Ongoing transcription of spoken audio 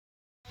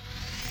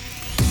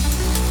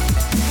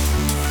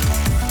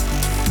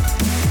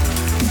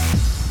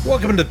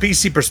Welcome to the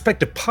PC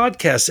Perspective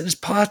Podcast. It is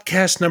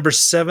podcast number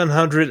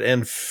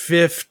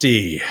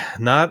 750,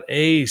 not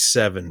a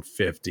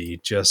 750,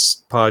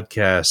 just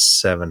podcast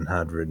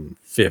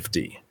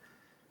 750.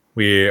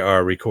 We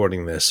are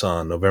recording this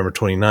on November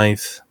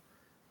 29th,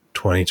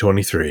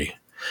 2023.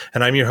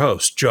 And I'm your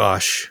host,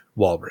 Josh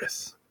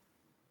Walrath.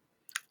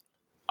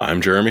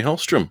 I'm Jeremy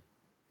Hellstrom.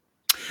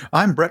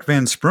 I'm Brett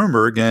Van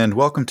Sprumberg, and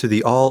welcome to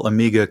the All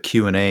Amiga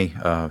Q&A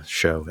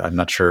show. I'm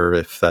not sure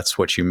if that's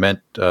what you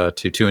meant to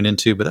tune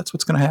into, but that's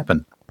what's going to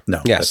happen.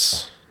 No.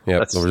 Yes.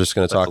 We're just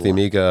going to talk the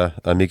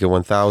Amiga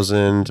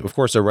 1000, of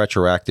course, a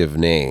retroactive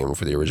name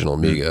for the original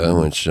Amiga,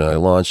 which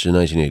launched in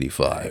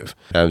 1985.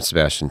 I'm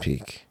Sebastian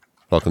Peak.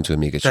 Welcome to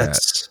Amiga Chat.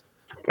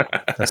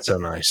 That's so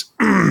nice.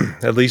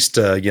 At least,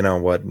 you know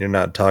what, you're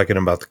not talking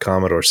about the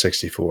Commodore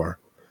 64.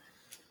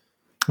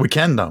 We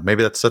can, though.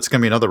 Maybe that's going to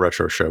be another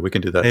retro show. We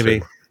can do that,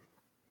 too.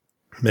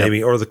 Maybe,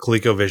 yep. Or the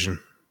ColecoVision.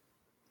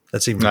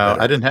 That's even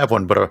better. I didn't have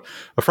one, but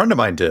a friend of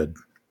mine did.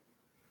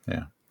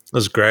 Yeah. It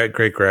was great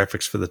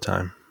graphics for the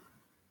time.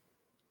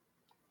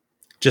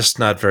 Just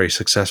not very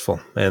successful,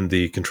 and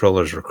the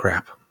controllers were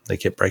crap. They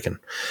kept breaking.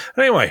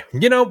 Anyway,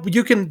 you know,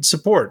 you can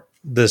support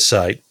this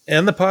site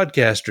and the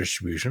podcast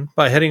distribution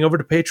by heading over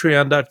to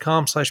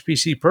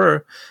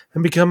patreon.com/PCPer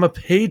and become a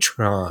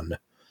patron.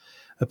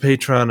 A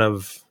patron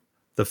of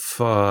the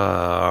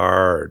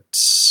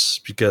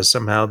farts, because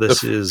somehow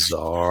this is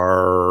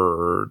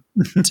art.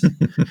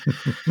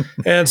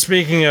 And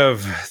speaking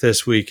of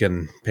this week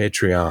in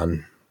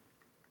Patreon,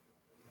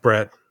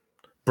 Brent,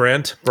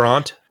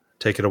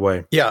 take it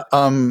away. Yeah,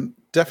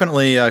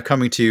 definitely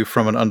coming to you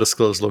from an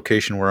undisclosed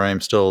location where I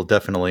am still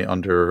definitely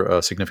under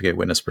significant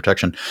witness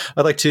protection.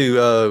 I'd like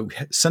to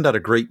send out a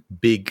great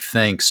big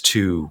thanks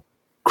to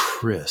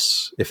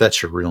Chris, if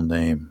that's your real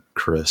name,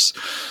 Chris.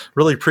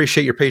 Really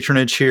appreciate your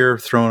patronage here,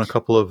 throwing a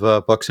couple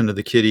of bucks into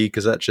the kitty,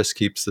 because that just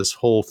keeps this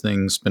whole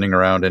thing spinning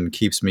around and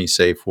keeps me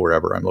safe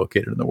wherever I'm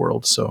located in the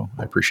world. So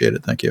I appreciate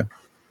it. Thank you.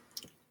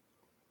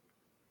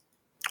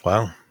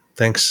 Wow.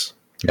 Thanks.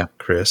 Yeah,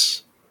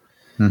 Chris.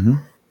 Mm-hmm.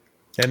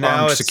 And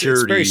now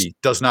security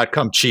does not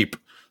come cheap.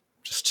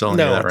 Just telling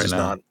you that right now.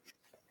 Not.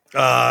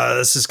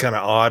 This is kind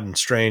of odd and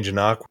strange and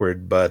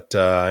awkward, but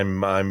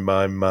I'm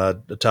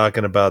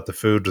talking about the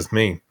food with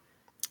me.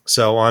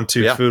 So on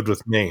to food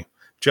with me.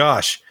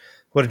 Josh,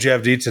 what did you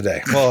have to eat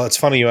today? Well, it's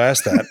funny you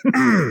asked that.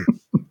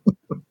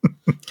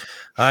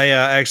 I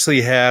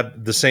actually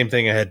had the same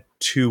thing I had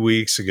 2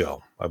 weeks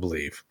ago, I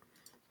believe.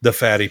 The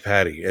Fatty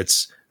Patty.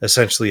 It's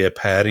essentially a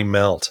patty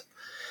melt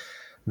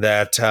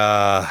that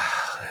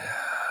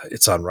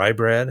it's on rye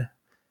bread.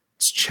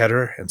 It's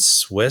cheddar and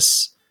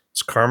Swiss.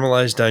 It's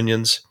caramelized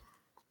onions.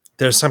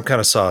 There's some kind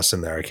of sauce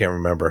in there. I can't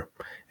remember.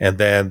 And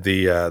then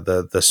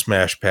the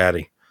smashed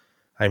patty.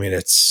 I mean,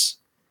 it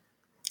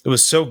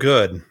was so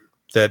good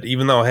that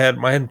even though I had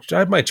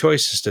my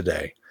choices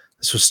today,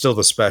 this was still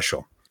the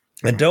special.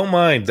 And don't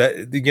mind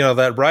that, you know,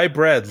 that rye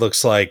bread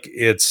looks like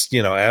it's,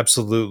 you know,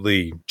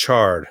 absolutely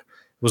charred.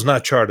 It was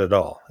not charred at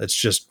all. It's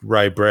just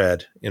rye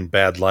bread in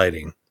bad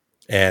lighting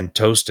and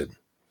toasted.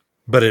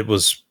 But it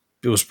was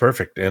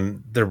perfect,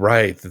 and the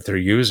rye that they're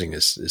using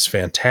is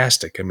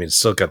fantastic. I mean, it's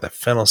still got the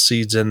fennel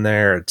seeds in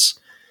there. It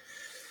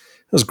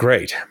was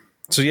great.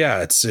 So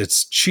yeah,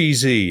 it's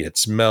cheesy,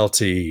 it's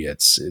melty,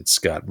 it's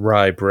got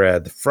rye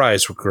bread. The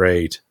fries were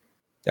great.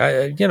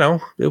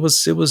 It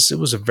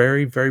was a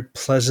very, very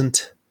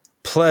pleasant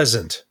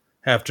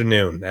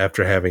afternoon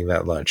after having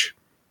that lunch.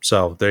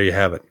 So there you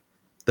have it,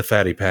 the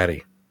Fatty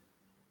Patty.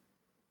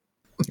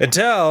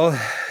 Intel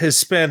is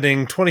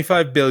spending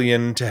 $25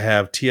 billion to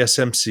have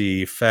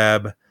TSMC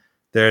fab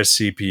their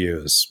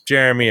CPUs.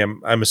 Jeremy,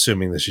 I'm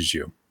assuming this is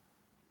you.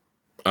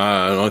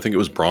 I think it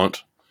was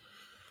Bront.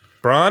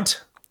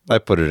 Bront? I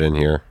put it in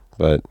here,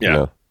 but yeah, you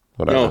know,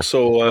 whatever. No,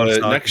 so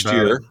next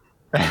year,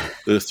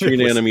 the 3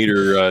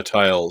 nanometer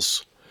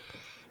tiles,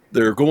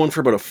 they're going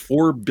for about a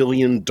 $4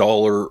 billion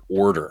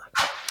order,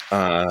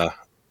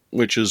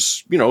 which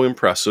is, you know,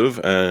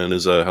 impressive and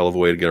is a hell of a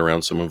way to get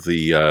around some of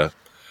the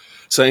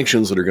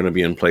sanctions that are going to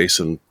be in place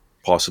and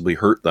possibly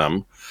hurt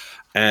them.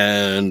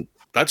 And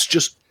that's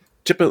just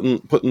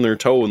putting their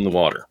toe in the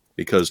water,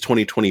 because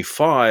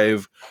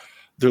 2025,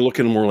 they're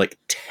looking more like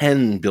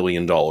 $10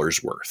 billion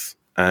worth.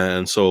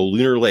 And so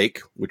Lunar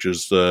Lake, which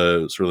is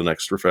the sort of the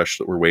next refresh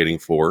that we're waiting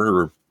for,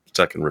 or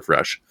second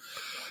refresh,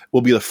 will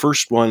be the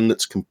first one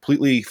that's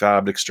completely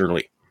fabbed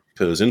externally,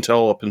 because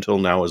Intel up until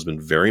now has been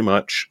very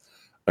much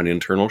an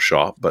internal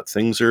shop, but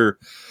things are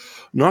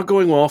not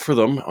going well for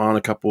them on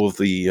a couple of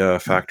the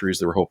factories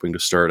they were hoping to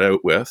start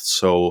out with.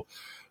 So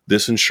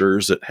this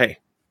ensures that, hey,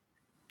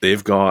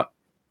 they've got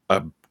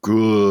a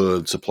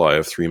good supply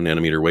of 3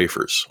 nanometer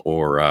wafers,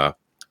 or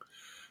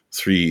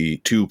 2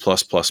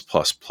 plus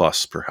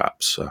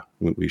perhaps.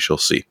 We shall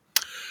see.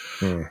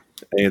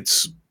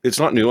 It's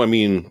not new. I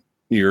mean,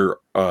 your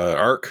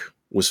ARC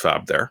was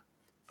fabbed there,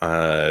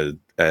 and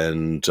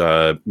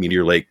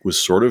Meteor Lake was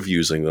sort of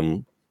using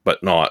them,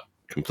 but not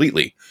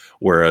completely,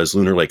 whereas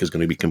Lunar Lake is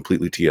going to be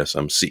completely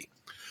TSMC.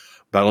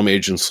 Battle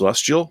Mage and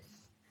Celestial,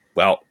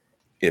 well,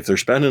 if they're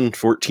spending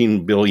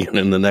 $14 billion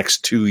in the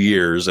next 2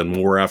 years and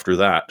more after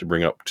that to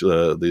bring up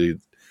to the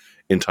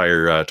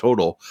entire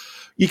total,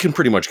 you can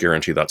pretty much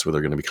guarantee that's where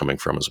they're going to be coming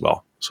from as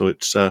well. So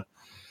it's a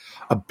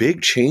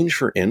big change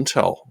for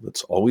Intel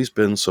that's always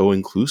been so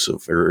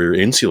inclusive, or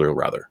insular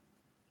rather.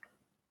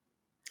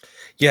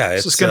 Yeah,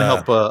 it's going to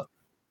help.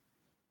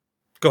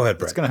 Go ahead,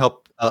 Brett. It's going to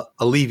help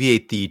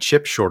alleviate the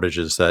chip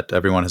shortages that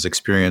everyone has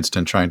experienced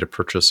in trying to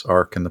purchase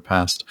ARC in the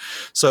past.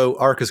 So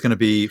ARC is going to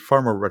be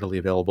far more readily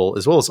available,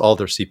 as well as all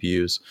their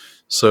CPUs.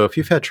 So if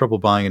you've had trouble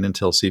buying an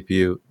Intel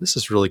CPU, this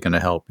is really going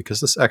to help, because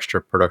this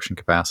extra production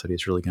capacity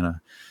is really going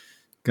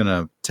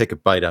to take a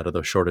bite out of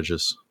those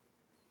shortages,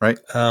 right?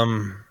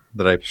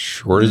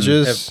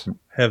 Shortages?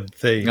 Have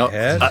they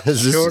had?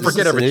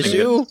 Forget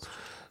everything.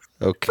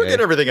 Okay. Forget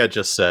everything I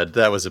just said.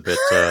 That was a bit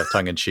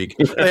tongue in cheek.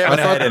 They haven't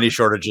had any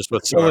shortages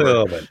whatsoever. A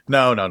little bit.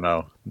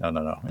 No.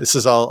 This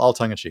is all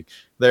tongue in cheek.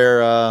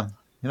 They're,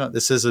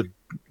 this is a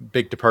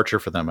big departure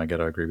for them. I got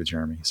to agree with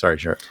Jeremy. Sorry,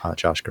 Josh.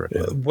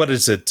 What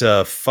is it?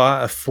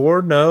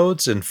 4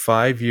 nodes in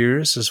 5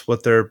 years is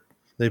what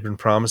they've been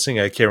promising.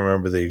 I can't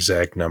remember the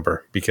exact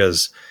number,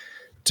 because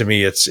to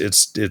me,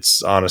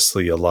 it's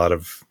honestly a lot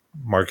of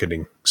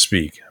marketing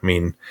speak. I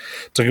mean,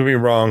 don't get me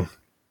wrong.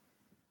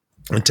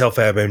 Intel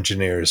fab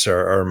engineers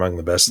are among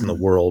the best in the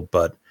world,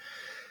 but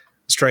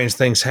strange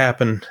things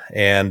happen.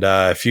 And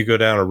if you go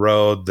down a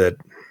road that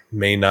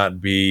may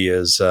not be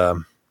as,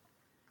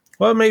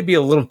 it may be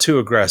a little too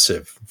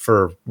aggressive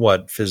for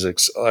what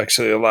physics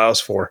actually allows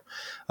for,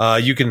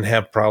 you can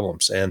have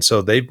problems. And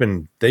so they've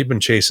been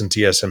chasing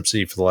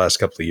TSMC for the last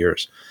couple of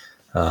years.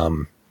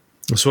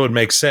 So it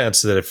makes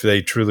sense that if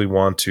they truly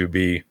want to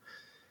be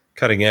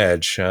cutting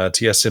edge,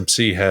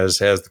 TSMC has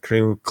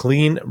the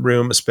clean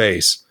room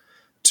space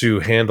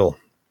to handle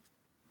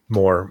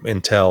more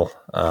Intel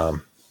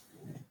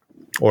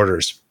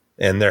orders,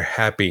 and they're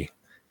happy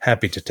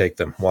to take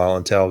them, while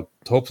Intel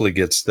hopefully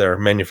gets their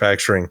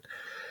manufacturing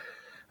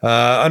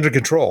under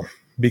control,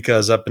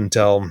 because up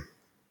until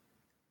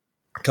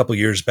a couple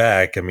years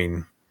back, I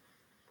mean,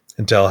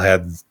 Intel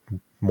had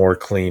more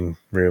clean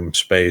room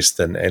space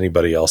than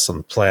anybody else on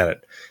the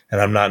planet,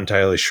 and I'm not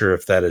entirely sure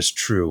if that is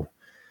true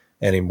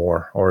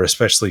anymore, or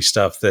especially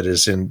stuff that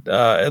is in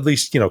at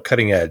least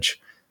cutting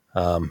edge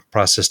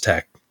process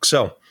tech.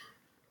 So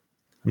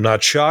I'm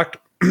not shocked.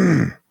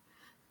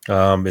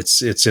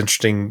 It's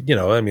interesting,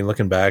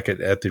 looking back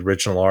at the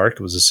original ARC,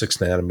 it was a 6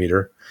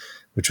 nanometer,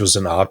 which was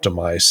an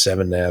optimized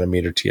 7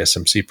 nanometer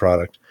TSMC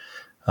product.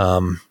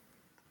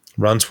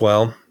 Runs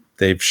well.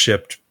 They've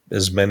shipped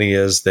as many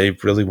as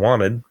they've really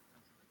wanted,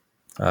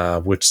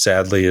 which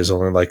sadly is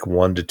only like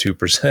 1 to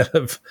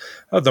 2%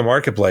 of the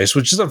marketplace,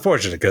 which is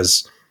unfortunate,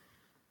 because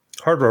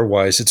hardware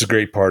wise, it's a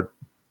great part.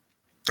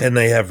 And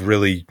they have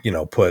really,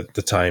 put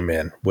the time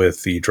in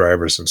with the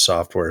drivers and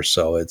software.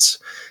 So it's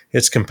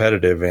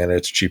competitive, and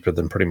it's cheaper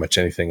than pretty much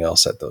anything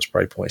else at those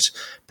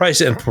price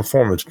and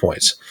performance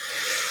points.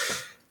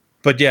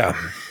 But yeah,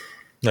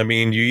 I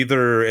mean, you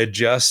either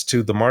adjust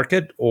to the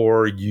market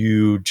or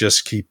you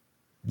just keep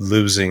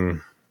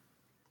losing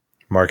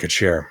market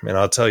share. And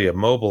I'll tell you,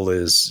 mobile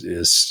is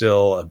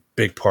still a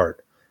big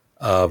part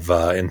of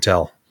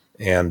Intel,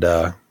 and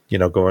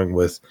going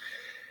with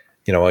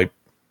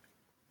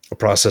a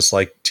process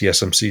like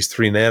TSMC's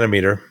 3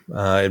 nanometer,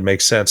 it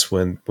makes sense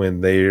when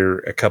they're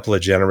a couple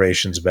of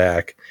generations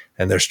back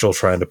and they're still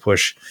trying to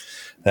push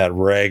that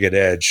ragged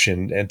edge,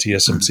 and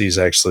TSMC's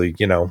actually,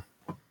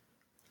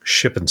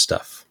 shipping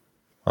stuff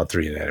on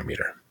 3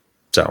 nanometer.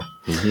 So,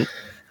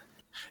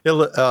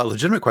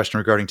 legitimate question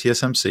regarding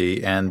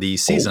TSMC and the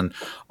season.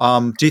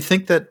 Do you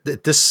think that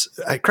this,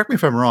 correct me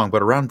if I'm wrong,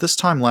 but around this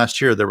time last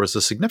year, there was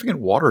a significant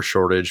water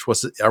shortage.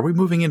 Are we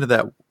moving into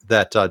that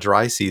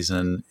dry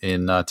season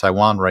in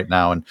Taiwan right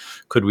now? And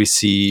could we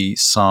see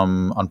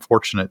some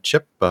unfortunate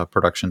chip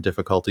production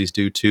difficulties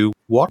due to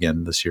water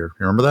again this year?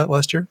 You remember that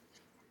last year?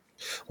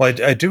 Well,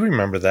 I do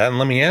remember that. And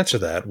let me answer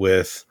that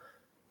with,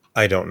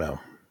 I don't know.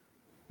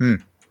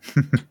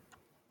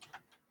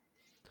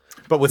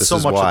 But with so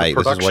much of the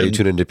production, this is why you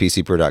tune into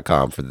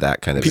PCPro.com for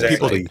that kind of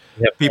thing.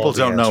 People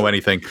don't know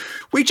anything.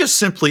 We just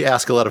simply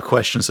ask a lot of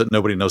questions that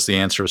nobody knows the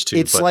answers to.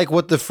 It's like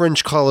what the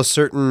French call a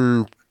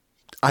certain,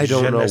 I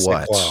don't know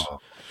what.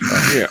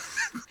 Yeah.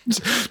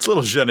 It's a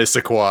little je ne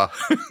sais quoi.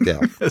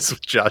 Yeah. That's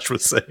what Josh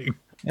was saying.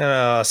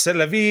 C'est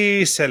la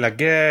vie, c'est la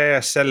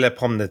guerre, c'est les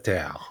pommes de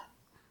terre.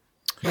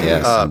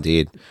 Yes,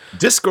 indeed.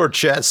 Discord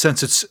chat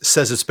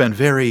says it's been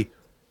very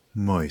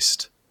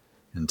moist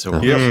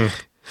until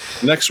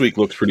Next week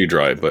looks pretty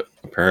dry, but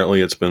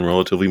apparently it's been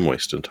relatively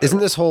moist in time. Isn't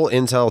this whole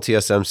Intel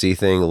TSMC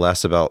thing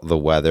less about the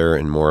weather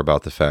and more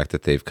about the fact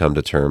that they've come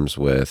to terms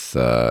with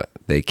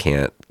they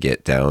can't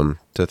get down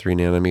to 3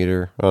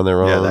 nanometer on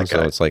their own?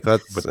 So it's like,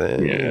 let's what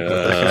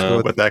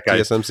that guy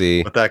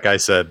TSMC. What that guy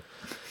said.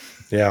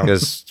 Yeah.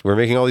 Because we're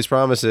making all these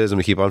promises and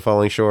we keep on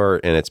falling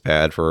short, and it's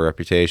bad for our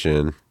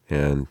reputation.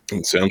 And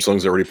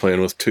Samsung's already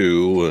playing with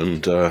 2,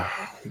 and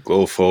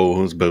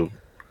GoFo is about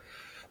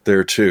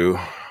there too.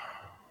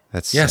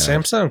 That's sad.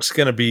 Samsung's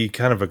going to be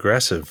kind of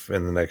aggressive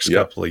in the next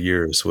couple of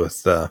years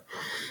with their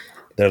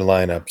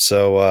lineup.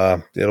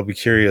 So it'll be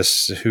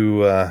curious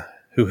who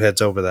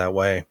heads over that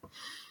way.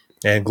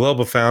 And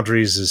Global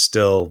Foundries is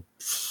still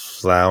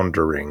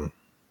floundering.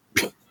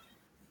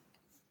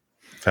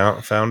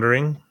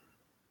 Foundering?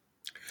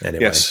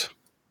 Anyway. Yes.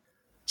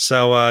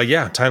 So,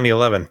 Tiny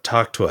 11,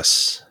 talk to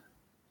us.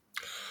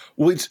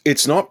 Well,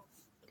 it's not...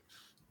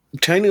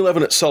 Tiny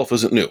 11 itself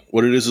isn't new.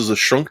 What it is a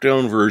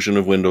shrunk-down version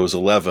of Windows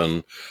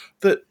 11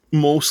 that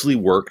mostly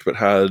worked, but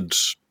had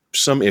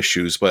some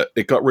issues. But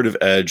it got rid of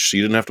Edge, so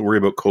you didn't have to worry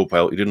about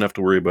Copilot. You didn't have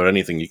to worry about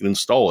anything. You can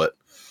install it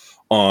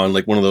on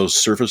like one of those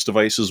Surface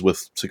devices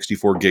with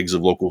 64 gigs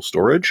of local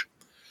storage.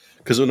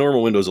 Because a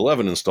normal Windows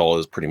 11 install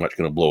is pretty much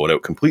going to blow it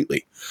out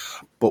completely.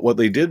 But what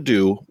they did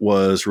do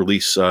was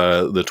release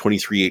the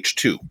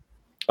 23H2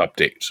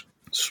 update,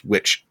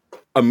 which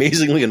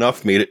amazingly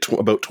enough made it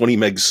about 20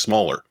 megs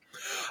smaller.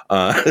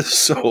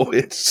 So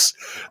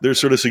they're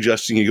sort of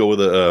suggesting you go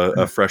with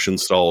a fresh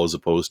install as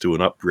opposed to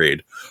an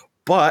upgrade.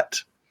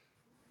 But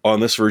on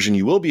this version,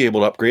 you will be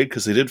able to upgrade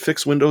because they did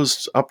fix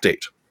Windows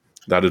Update.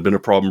 That had been a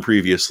problem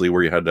previously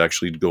where you had to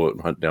actually go out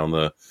and hunt down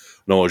the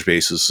knowledge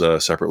bases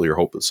separately or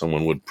hope that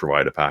someone would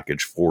provide a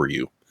package for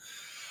you.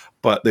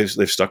 But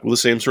they've stuck with the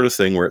same sort of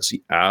thing where it's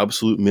the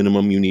absolute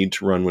minimum you need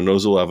to run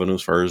Windows 11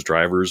 as far as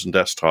drivers and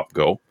desktop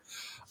go.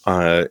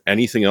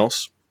 Anything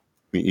else,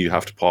 you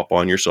have to pop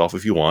on yourself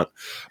if you want.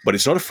 But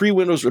it's not a free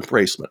Windows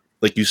replacement.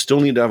 Like, you still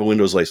need to have a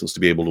Windows license to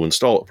be able to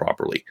install it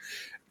properly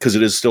because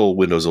it is still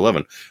Windows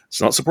 11.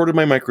 It's not supported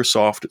by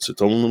Microsoft. It's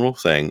its own little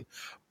thing.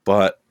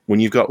 But when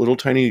you've got little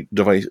tiny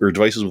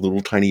devices with a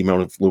little tiny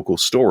amount of local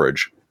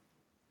storage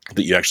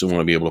that you actually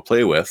want to be able to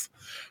play with,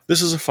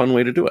 this is a fun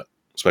way to do it,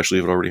 especially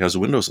if it already has a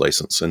Windows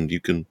license and you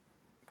can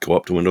go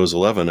up to Windows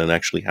 11 and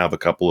actually have a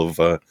couple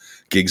of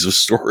gigs of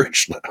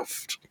storage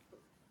left.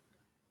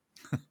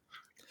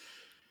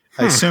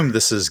 I assume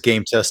this is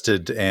game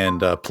tested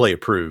and play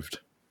approved.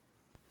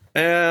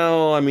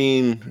 Well, I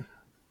mean,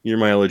 your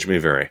mileage may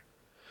vary.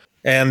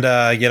 And,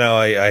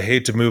 I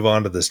hate to move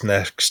on to this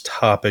next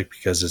topic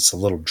because it's a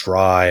little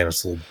dry and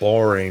it's a little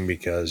boring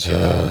because,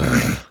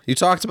 You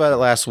talked about it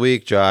last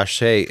week, Josh.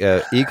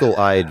 Hey,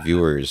 eagle-eyed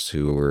viewers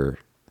who were,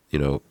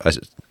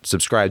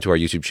 subscribed to our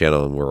YouTube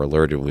channel and were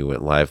alerted when we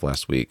went live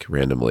last week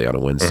randomly on a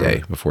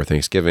Wednesday before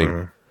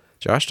Thanksgiving.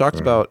 Josh talked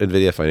about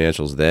NVIDIA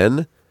financials then,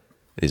 and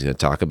he's going to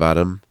talk about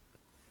them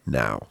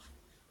now.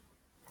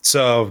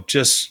 So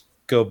just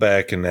go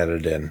back and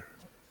edit in.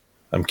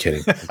 I'm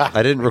kidding.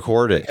 I didn't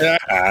record it.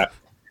 It's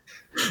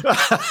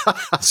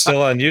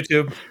still on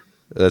YouTube.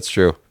 That's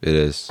true. It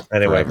is.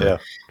 Anyway, Forever.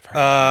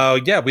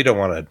 we don't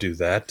want to do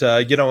that.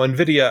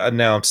 NVIDIA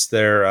announced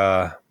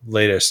their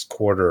latest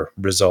quarter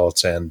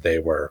results, and they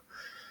were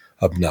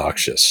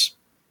obnoxious.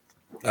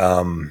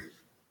 What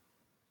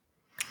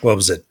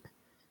was it?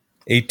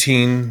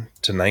 18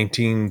 to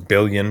 19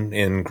 billion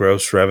in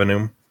gross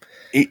revenue.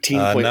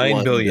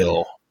 18.1 billion.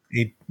 bill.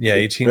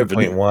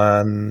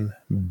 $18.1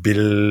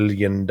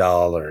 billion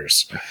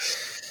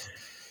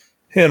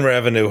in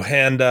revenue.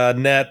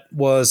 And net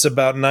was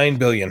about $9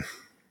 billion,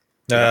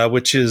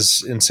 which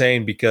is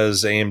insane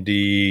because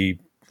AMD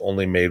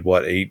only made,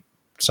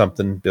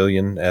 8-something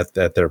billion at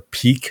their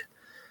peak.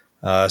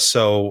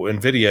 So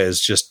NVIDIA is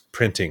just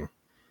printing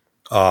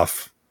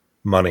off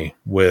money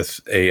with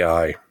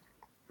AI.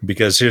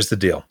 Because here's the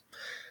deal.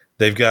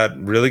 They've got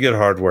really good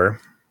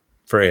hardware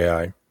for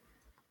AI.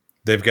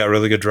 They've got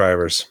really good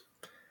drivers.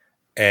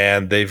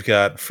 And they've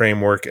got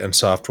framework and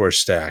software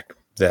stack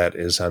that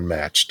is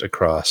unmatched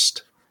across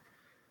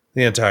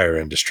the entire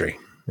industry.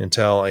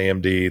 Intel,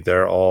 AMD,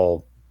 they're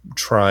all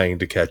trying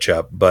to catch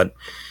up. But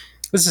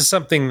this is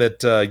something that,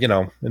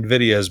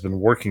 NVIDIA has been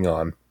working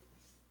on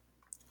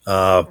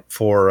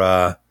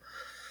for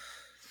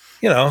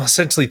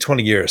essentially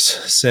 20 years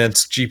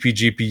since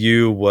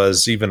GPU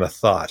was even a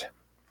thought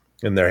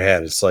in their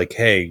head. It's like,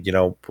 hey,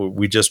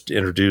 we just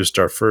introduced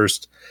our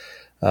first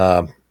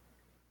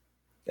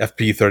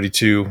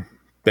FP32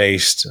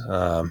 based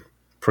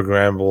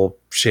programmable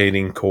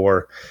shading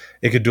core.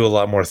 It could do a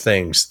lot more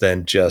things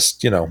than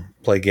just,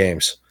 play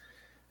games.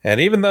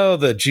 And even though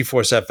the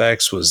GeForce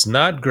FX was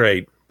not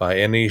great by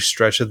any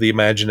stretch of the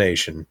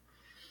imagination,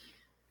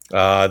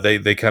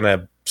 they kind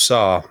of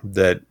saw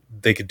that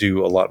they could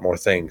do a lot more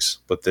things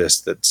with this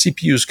that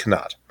CPUs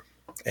cannot.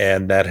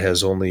 And that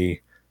has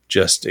only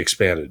just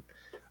expanded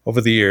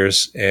over the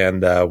years.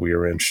 And we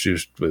were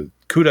introduced with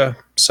CUDA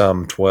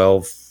some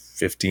 12,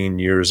 15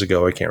 years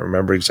ago. I can't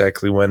remember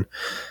exactly when.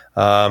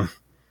 But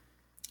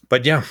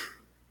yeah,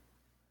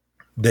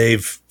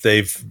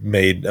 they've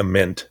made a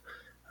mint.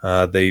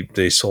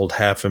 They sold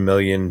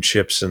 500,000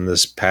 chips in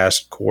this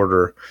past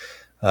quarter.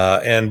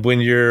 And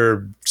when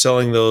you're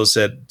selling those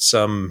at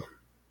some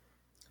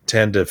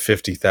 10 to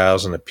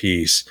 50,000 a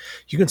piece,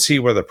 you can see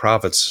where the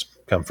profits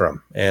come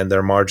from. And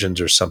their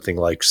margins are something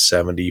like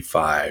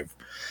 75%.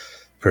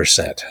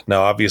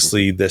 Now,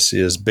 obviously, this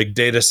is big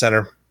data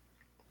center.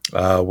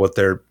 What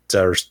they're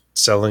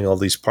selling all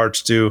these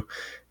parts to,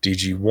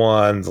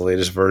 DG1, the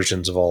latest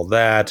versions of all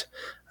that.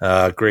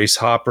 Grace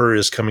Hopper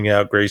is coming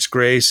out.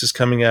 Grace is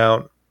coming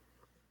out.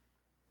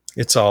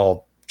 It's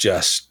all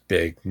just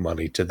big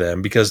money to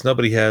them because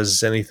nobody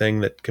has anything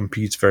that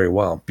competes very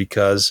well.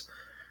 Because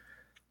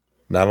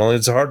not only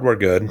is the hardware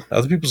good,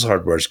 other people's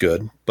hardware is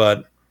good,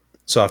 but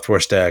software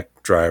stack,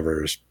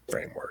 drivers,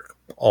 framework,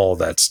 all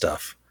that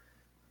stuff,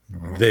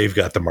 they've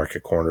got the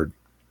market cornered.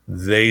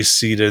 They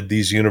seeded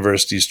these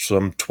universities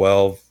from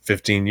 12,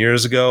 15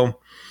 years ago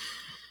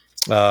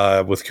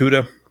with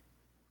CUDA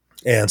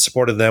and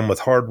supported them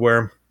with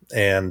hardware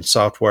and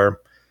software.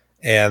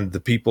 And the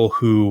people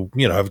who,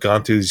 have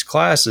gone through these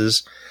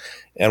classes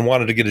and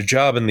wanted to get a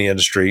job in the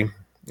industry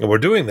and were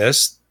doing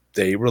this,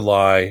 they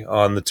rely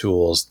on the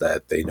tools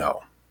that they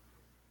know.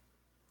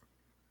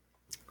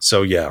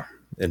 So yeah,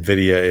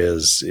 NVIDIA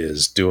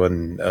is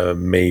doing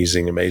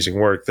amazing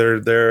work.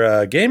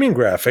 Their gaming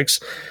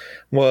graphics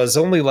was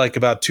only like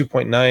about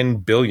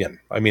 $2.9 billion.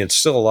 I mean, it's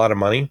still a lot of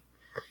money,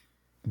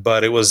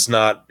 but it was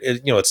not,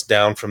 it's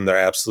down from their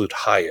absolute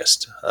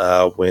highest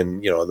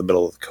when, in the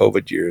middle of the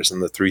COVID years in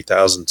the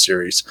 3000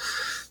 series.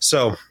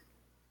 So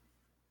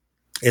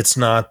it's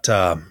not,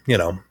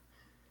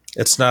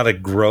 it's not a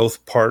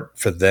growth part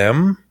for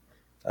them.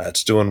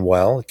 It's doing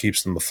well. It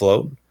keeps them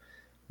afloat.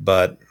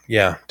 But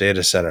yeah,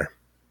 data center.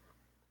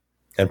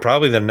 And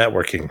probably the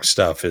networking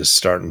stuff is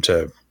starting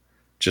to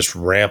just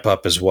ramp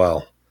up as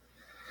well.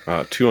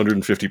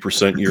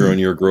 250%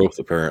 year-on-year growth,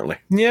 apparently.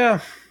 Yeah.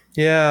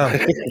 They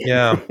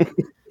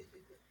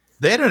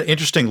had an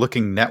interesting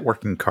looking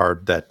networking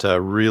card that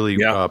really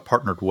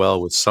partnered well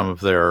with some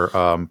of their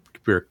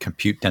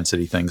compute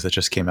density things that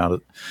just came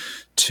out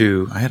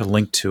too. I had a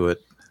link to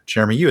it.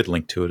 Jeremy, you had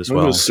linked to it as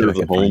well.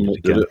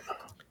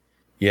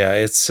 Yeah,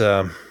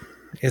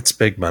 it's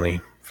big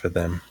money for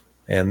them,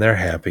 and they're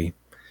happy,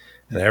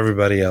 and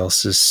everybody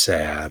else is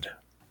sad.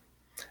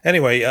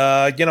 Anyway,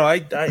 I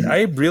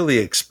really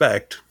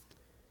expect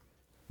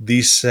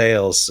these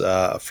sales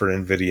for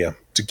NVIDIA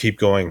to keep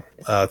going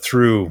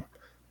through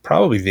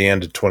probably the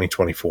end of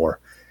 2024.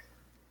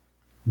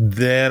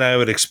 Then I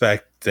would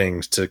expect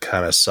things to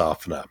kind of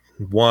soften up.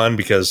 One,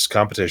 because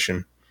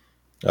competition.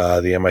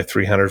 The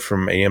MI300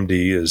 from AMD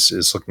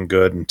is looking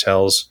good.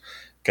 Intel's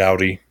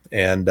Gaudi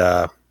and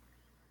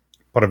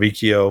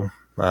Ponte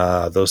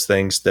those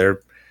things, they're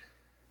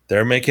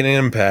making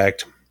an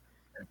impact.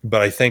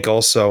 But I think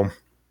also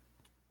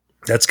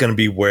that's going to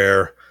be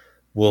where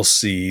we'll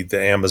see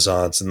the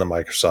Amazons and the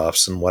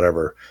Microsofts and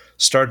whatever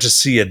start to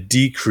see a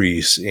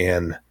decrease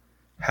in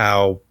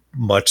how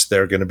much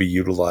they're going to be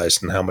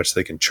utilized and how much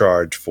they can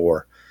charge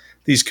for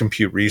these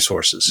compute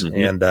resources.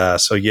 Mm-hmm.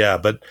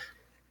 And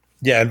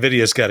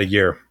NVIDIA's got a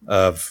year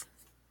of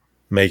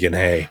making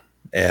hay,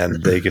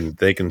 and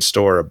they can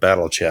store a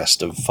battle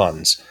chest of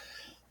funds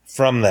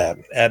from that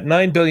at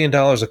 $9 billion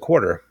a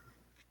quarter,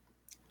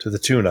 to the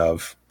tune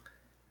of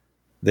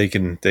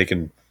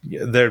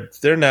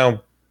they're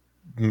now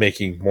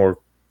making more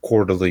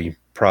quarterly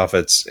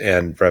profits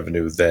and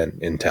revenue than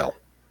Intel,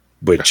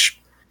 which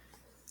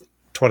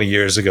 20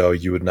 years ago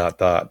you would not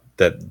thought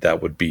that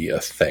would be a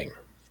thing,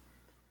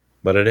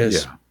 but it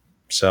is. Yeah.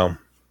 So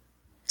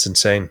it's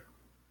insane.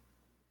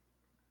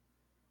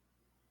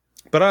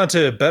 But on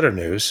to better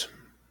news.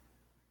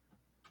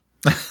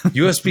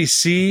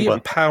 USB-C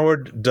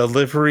powered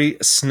delivery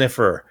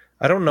sniffer.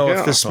 I don't know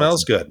if this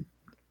smells good.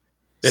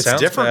 It's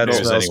sounds different bad,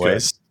 news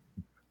anyways.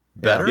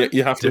 Better? Yeah,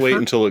 you have to wait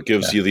until it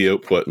gives you the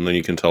output, and then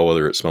you can tell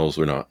whether it smells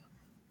or not.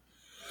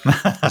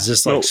 Is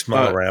this like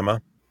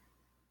Smellorama?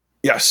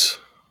 Yes.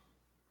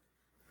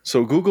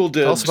 So Google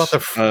did... Tell us about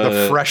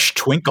the fresh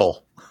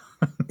Twinkle.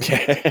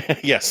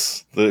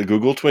 Yes, the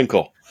Google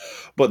Twinkle.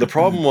 But the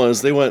problem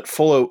was they went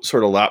full out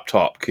sort of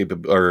laptop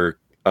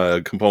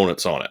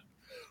components on it.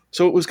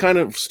 So it was kind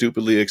of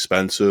stupidly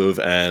expensive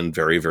and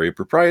very, very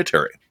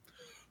proprietary.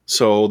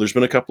 So there's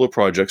been a couple of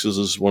projects, this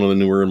is one of the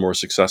newer and more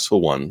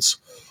successful ones,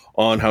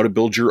 on how to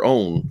build your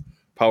own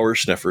power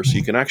sniffer so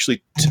you can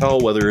actually tell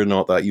whether or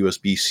not that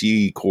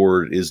USB-C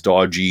cord is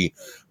dodgy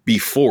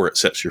before it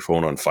sets your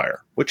phone on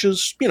fire, which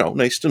is,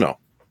 nice to know.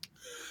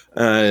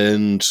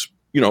 And,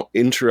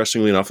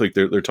 interestingly enough, like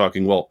they're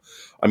talking, well,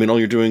 I mean, all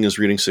you're doing is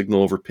reading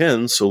signal over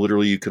pins, so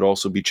literally you could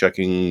also be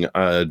checking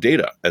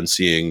data and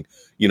seeing,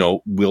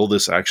 will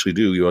this actually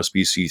do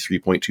USB-C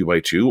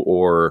 3.2x2,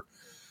 or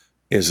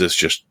is this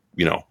just,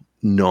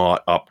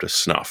 not up to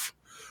snuff?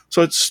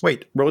 So it's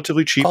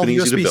relatively cheap and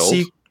easy to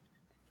build.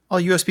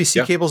 All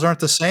USB-C cables aren't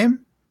the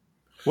same?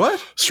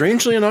 What?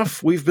 Strangely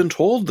enough, we've been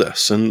told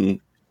this, and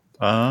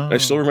I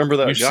still remember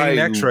that guy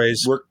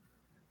X-rays. Who worked.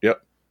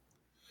 Yep.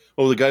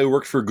 Oh, the guy who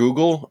worked for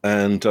Google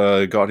and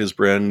got his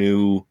brand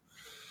new.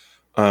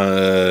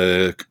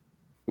 It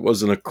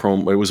wasn't a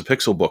Chrome. It was a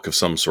Pixel book of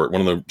some sort,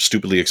 one of the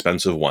stupidly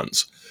expensive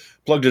ones.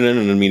 Plugged it in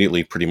and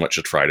immediately pretty much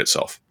it fried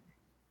itself.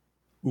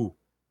 Ooh.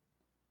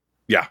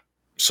 Yeah.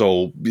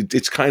 So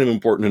it's kind of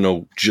important to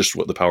know just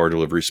what the power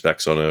delivery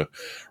specs on a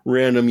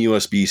random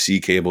USB-C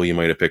cable you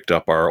might have picked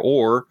up are,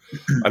 or,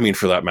 I mean,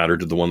 for that matter,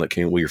 did the one that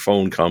came with your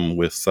phone come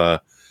with some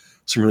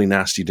really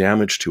nasty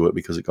damage to it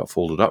because it got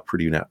folded up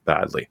pretty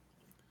badly?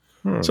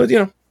 So,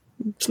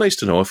 it's nice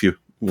to know if you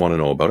want to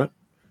know about it.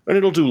 And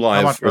it'll do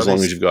live as long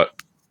as you've got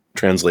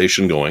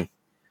translation going.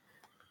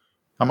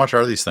 How much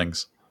are these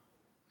things?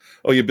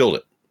 Oh, you build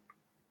it.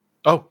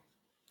 Oh,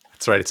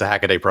 that's right. It's a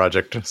Hackaday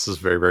project. This is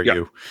very, very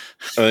you.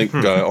 I think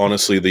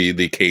honestly,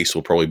 the case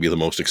will probably be the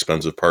most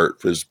expensive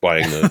part, is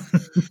buying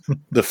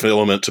the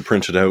filament to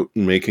print it out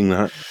and making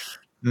that.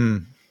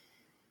 Mm.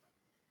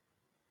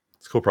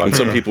 It's a cool And project.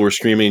 some people were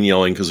screaming and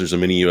yelling because there's a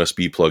mini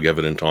USB plug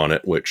evident on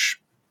it,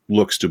 which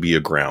looks to be a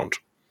ground.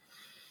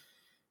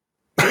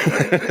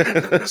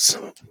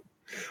 So,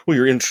 well,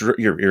 you're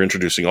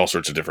introducing all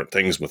sorts of different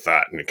things with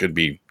that, and it could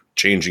be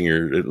changing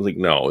your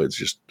no, it's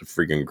just a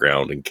freaking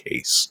ground in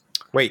case.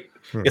 Wait,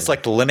 it's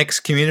like the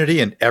Linux community,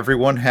 and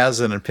everyone has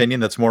an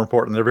opinion that's more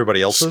important than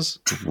everybody else's?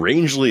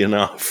 Strangely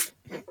enough.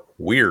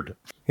 Weird.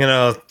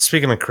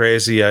 Speaking of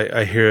crazy,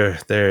 I hear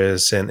there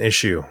is an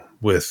issue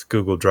with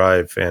Google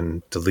Drive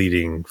and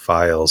deleting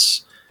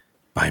files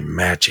by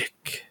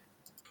magic.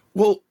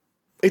 Well,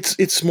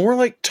 it's more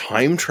like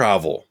time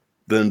travel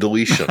than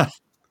deletion.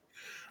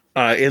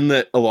 In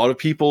that a lot of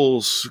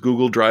people's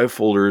Google Drive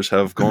folders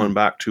have gone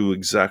back to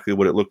exactly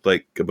what it looked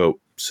like about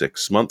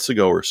 6 months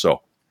ago or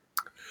so.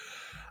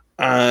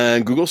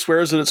 And Google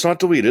swears that it's not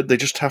deleted. They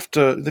just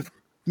they've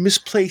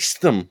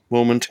misplaced them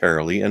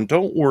momentarily. And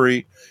don't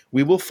worry,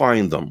 we will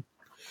find them.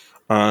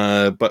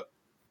 But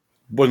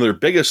one of their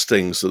biggest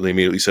things that they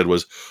immediately said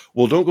was,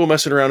 well, don't go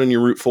messing around in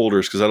your root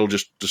folders because that'll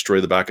just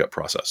destroy the backup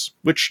process.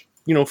 Which,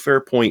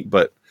 fair point,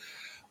 but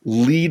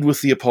lead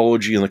with the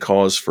apology and the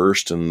cause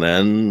first and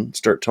then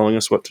start telling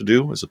us what to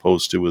do as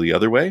opposed to the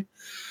other way.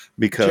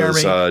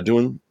 Because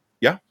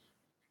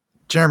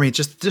Jeremy,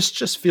 this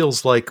just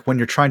feels like when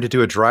you're trying to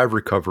do a drive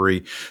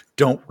recovery,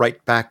 don't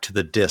write back to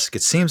the disk.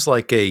 It seems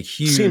like a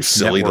huge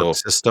silly, network though.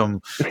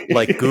 System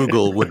like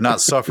Google would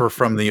not suffer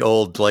from the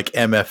old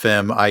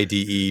MFM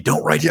IDE.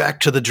 Don't write back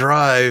to the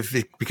drive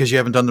because you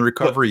haven't done the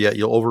recovery yet.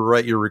 You'll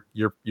overwrite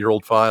your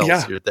old files.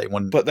 Yeah,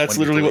 but that's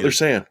literally what they're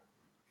saying.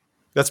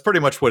 That's pretty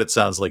much what it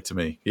sounds like to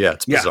me. Yeah,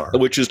 it's bizarre.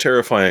 Which is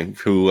terrifying.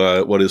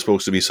 What is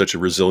supposed to be such a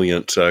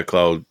resilient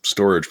cloud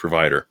storage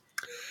provider.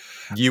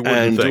 You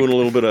wouldn't think. Doing a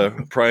little bit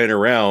of prying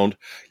around.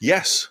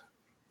 Yes,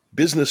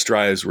 business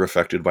drives were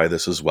affected by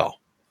this as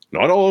well.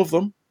 Not all of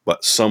them,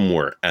 but some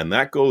were. And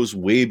that goes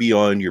way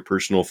beyond your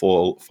personal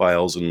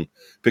files and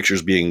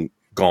pictures being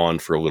gone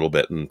for a little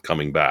bit and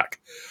coming back.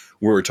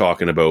 We're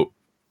talking about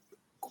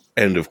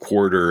end of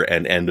quarter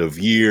and end of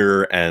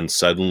year, and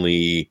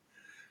suddenly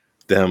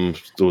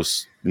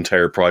those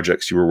entire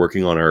projects you were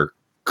working on are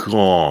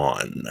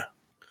gone.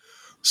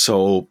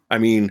 So,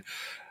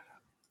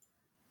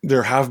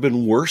 there have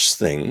been worse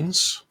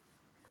things.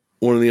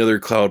 One of the other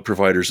cloud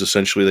providers,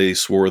 essentially, they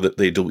swore that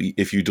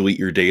if you delete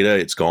your data,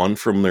 it's gone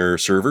from their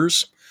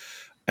servers.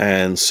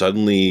 And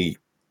suddenly,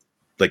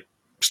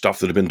 stuff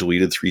that had been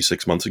deleted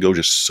 3-6 months ago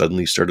just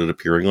suddenly started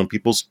appearing on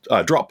people's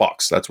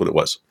Dropbox. That's what it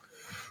was.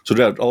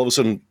 So all of a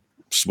sudden,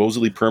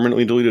 supposedly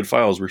permanently deleted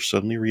files were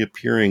suddenly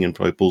reappearing in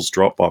people's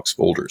Dropbox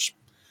folders,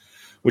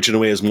 which in a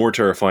way is more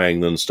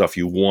terrifying than stuff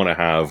you want to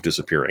have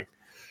disappearing.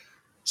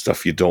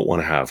 Stuff you don't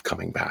want to have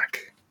coming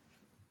back.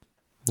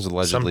 There's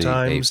allegedly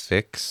a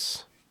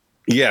fix.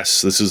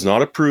 Yes, this is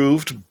not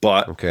approved,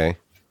 but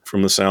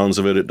from the sounds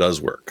of it, it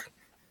does work.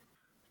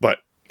 But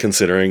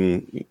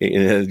considering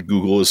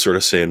Google is sort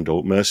of saying,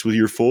 don't mess with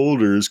your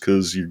folders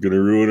because you're going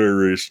to ruin or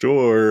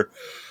restore,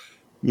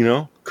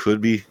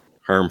 could be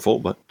harmful,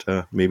 but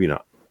maybe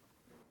not.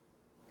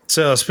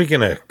 So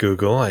speaking of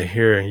Google, I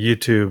hear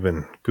YouTube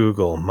and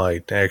Google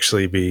might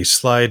actually be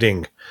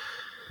sliding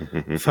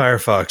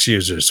Firefox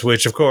users,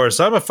 which of course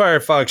I'm a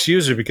Firefox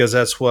user because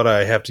that's what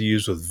I have to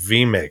use with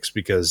vMix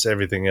because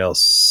everything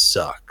else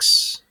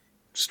sucks.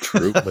 It's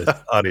true. With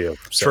audio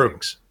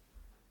settings.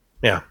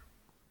 Yeah.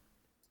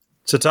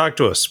 So talk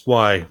to us.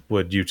 Why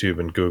would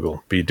YouTube and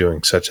Google be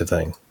doing such a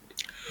thing?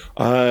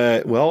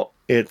 Well,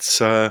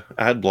 it's ad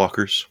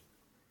blockers.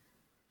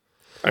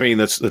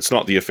 That's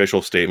not the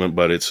official statement,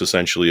 but it's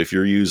essentially if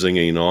you're using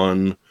a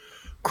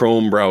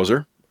non-Chrome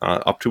browser,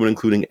 up to and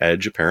including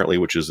Edge, apparently,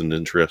 which is an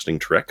interesting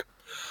trick.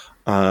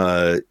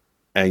 And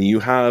you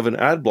have an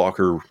ad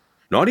blocker,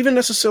 not even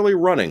necessarily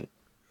running,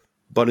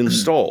 but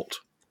installed,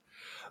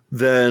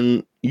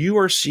 then you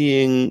are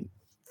seeing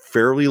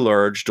fairly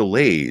large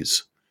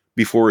delays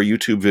before a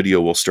YouTube video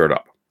will start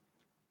up.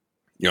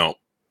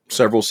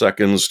 Several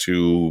seconds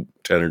to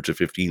 10 or to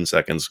 15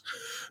 seconds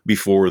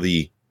before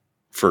the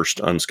first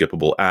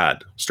unskippable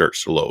ad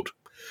starts to load.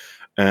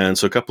 And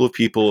so a couple of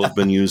people have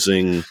been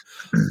using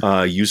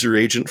user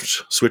agent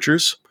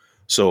switchers.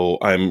 So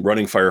I'm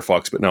running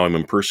Firefox, but now I'm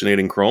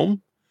impersonating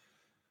Chrome.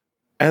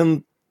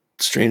 And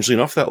strangely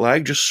enough, that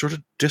lag just sort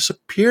of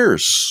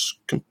disappears,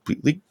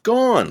 completely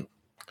gone.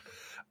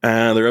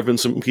 And there have been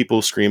some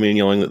people screaming and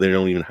yelling that they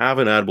don't even have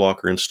an ad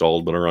blocker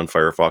installed, but are on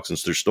Firefox, and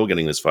so they're still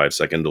getting this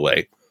 5-second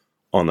delay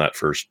on that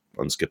first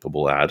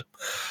unskippable ad.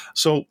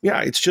 So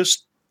yeah, it's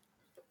just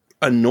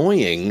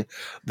annoying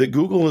that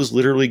Google is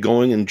literally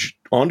going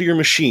onto your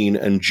machine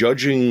and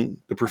judging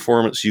the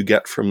performance you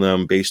get from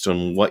them based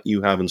on what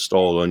you have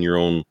installed on your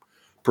own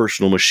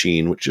personal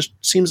machine, which just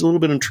seems a little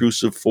bit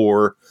intrusive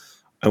for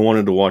I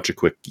wanted to watch a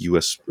quick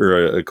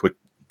a quick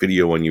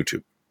video on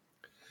YouTube.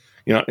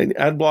 And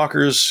ad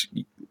blockers,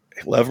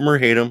 love them or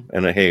hate them.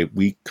 And hey,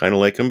 we kind of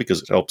like them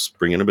because it helps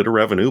bring in a bit of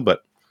revenue,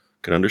 but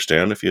can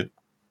understand if you're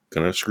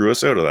going to screw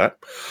us out of that.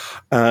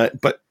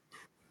 But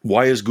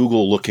why is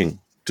Google looking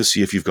to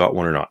see if you've got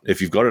one or not?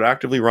 If you've got it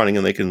actively running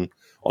and they can,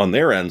 on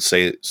their end,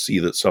 see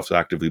that stuff's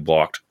actively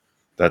blocked,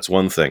 that's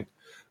one thing.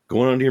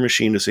 Going onto your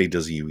machine to say,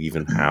 does you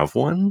even have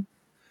one?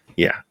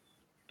 Yeah.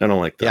 I don't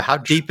like that. Yeah, how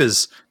deep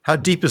is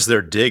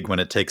their dig when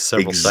it takes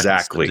several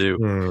seconds to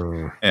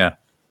do? Yeah.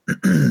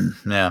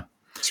 Yeah.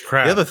 It's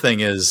crap. The other thing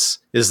is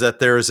that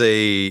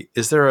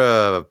is there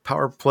a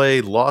power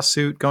play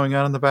lawsuit going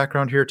on in the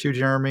background here too,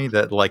 Jeremy?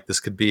 That like this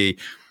could be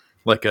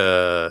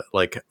oh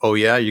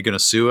yeah, you're going to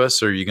sue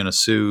us, or are you going to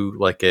sue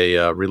like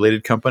a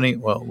related company?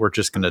 Well, we're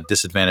just going to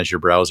disadvantage your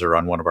browser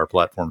on one of our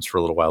platforms for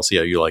a little while. See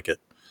how you like it.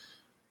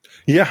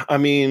 Yeah, I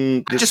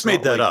mean, I just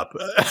made that up.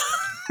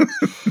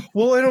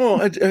 Well, I don't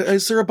know.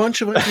 Is there a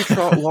bunch of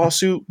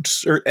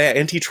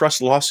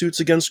antitrust lawsuits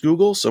against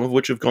Google? Some of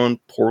which have gone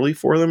poorly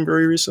for them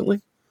very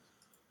recently.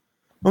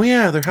 Oh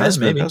yeah, there has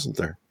been, hasn't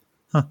there?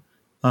 Huh.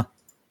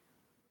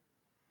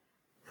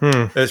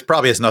 It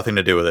probably has nothing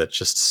to do with it.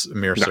 Just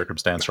mere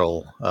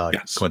circumstantial,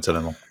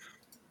 coincidental.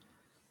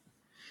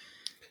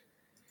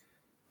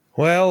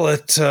 Well,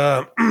 it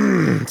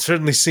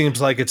certainly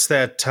seems like it's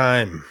that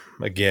time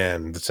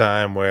again. The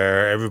time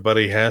where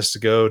everybody has to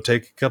go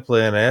take a couple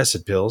of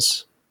antacid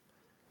pills.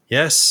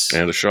 Yes.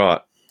 And a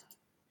shot.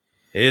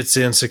 It's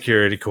in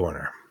Security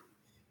Corner.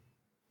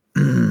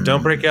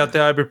 Don't break out the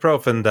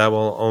ibuprofen. That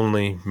will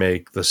only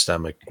make the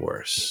stomach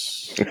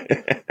worse.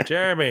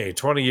 Jeremy,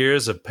 20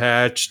 years of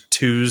Patch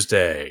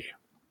Tuesday.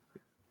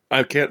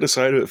 I can't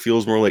decide if it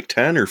feels more like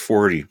 10 or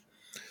 40.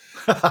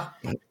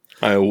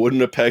 I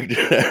wouldn't have pegged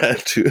it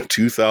at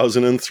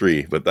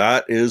 2003, but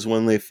that is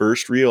when they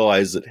first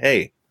realized that,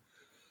 hey,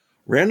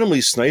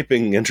 randomly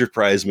sniping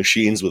enterprise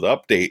machines with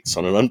updates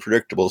on an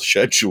unpredictable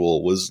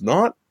schedule was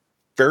not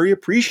very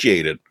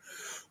appreciated.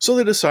 So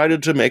they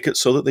decided to make it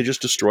so that they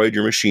just destroyed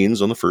your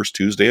machines on the first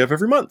Tuesday of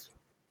every month.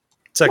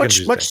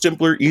 Much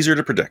simpler, easier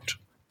to predict.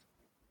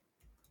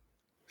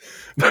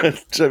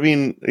 But, I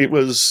mean, it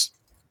was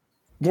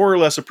more or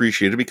less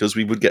appreciated because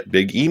we would get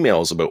big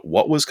emails about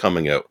what was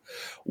coming out,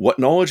 what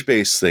knowledge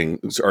base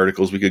things,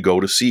 articles we could go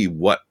to see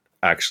what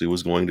actually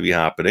was going to be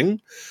happening,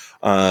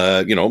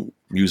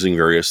 using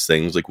various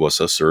things like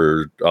WSUS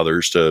or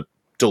others to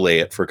delay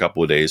it for a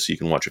couple of days so you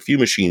can watch a few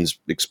machines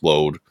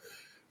explode,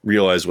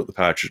 realize what the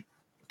patch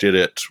did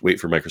it, wait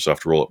for Microsoft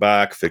to roll it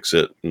back, fix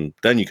it, and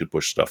then you could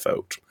push stuff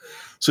out.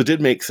 So it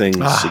did make things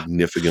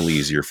significantly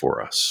easier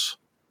for us.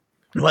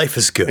 Life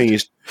is good. And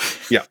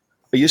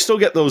you still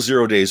get those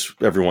 0 days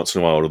every once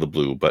in a while out of the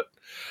blue, but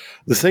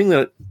the thing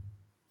that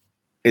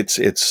it's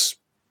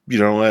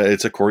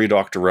a Cory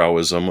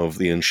Doctorowism of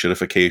the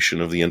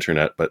enshittification of the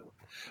internet. But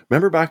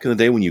remember back in the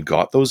day when you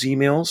got those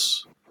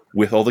emails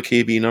with all the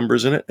KB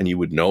numbers in it and you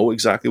would know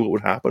exactly what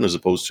would happen as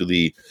opposed to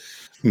the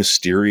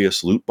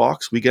mysterious loot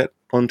box we get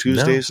on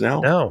Tuesdays now?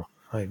 No,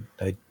 I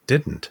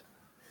didn't.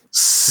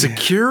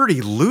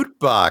 Security loot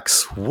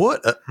box.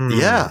 What?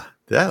 Yeah.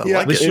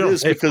 It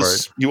is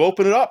because you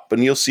open it up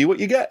and you'll see what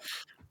you get.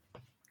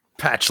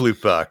 Patch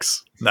loot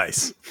box.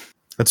 Nice.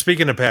 And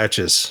speaking of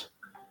patches,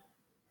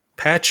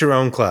 patch your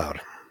own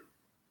cloud.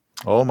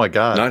 Oh my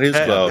God! Not his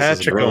cloud.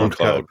 Patrick own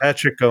cloud.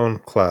 Patrick own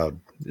cloud.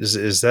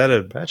 Is that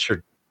a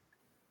Patrick?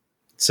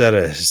 Is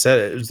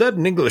that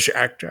an English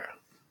actor?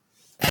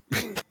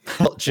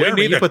 Well,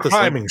 Jeremy, we need a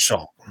climbing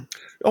song.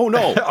 Oh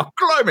no, a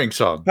climbing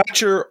song.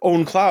 Patcher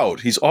own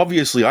cloud. He's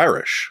obviously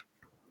Irish.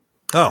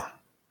 Oh.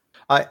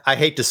 I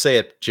hate to say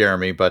it,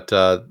 Jeremy, but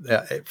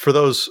for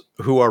those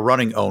who are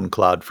running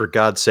OwnCloud, for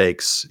God's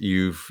sakes,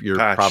 you're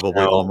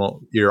probably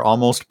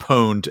almost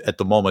pwned at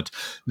the moment.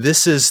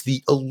 This is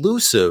the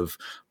elusive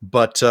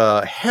but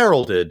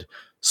heralded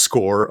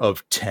score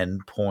of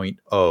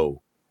 10.0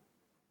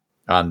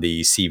 on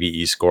the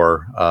CVE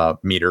score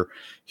meter.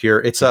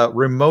 Here, it's a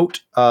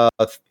remote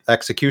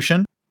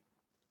execution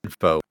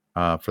info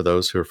for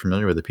those who are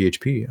familiar with the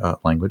PHP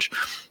language.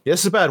 Yeah, this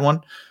is a bad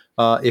one.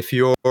 If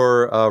you're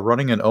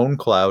running an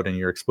OwnCloud and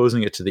you're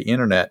exposing it to the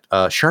internet,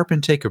 sharp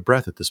intake of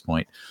breath at this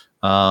point.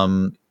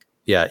 You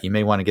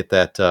may want to get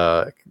that,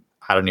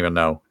 I don't even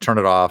know, turn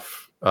it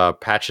off,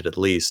 patch it at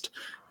least,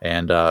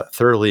 and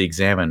thoroughly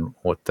examine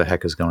what the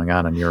heck is going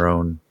on your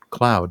own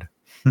cloud.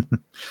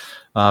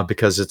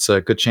 Because it's a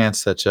good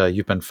chance that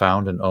you've been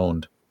found and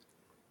owned.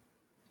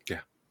 Yeah.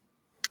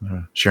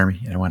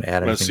 Jeremy, I want to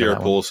add anything to that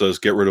poll says,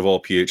 get rid of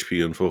all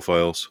PHP info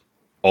files.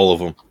 All of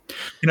them.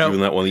 Even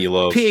that one that you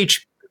love.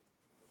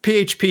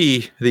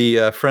 PHP,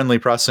 the friendly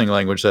processing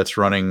language that's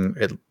running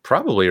at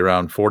probably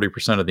around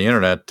 40% of the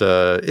internet,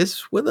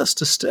 is with us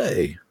to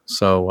stay.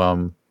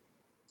 So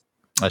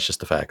that's just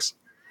the facts.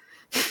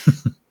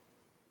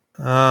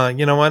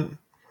 You know what?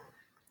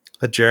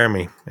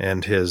 Jeremy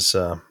and his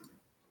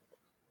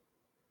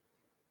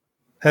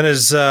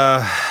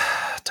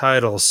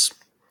titles,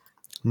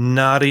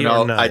 naughty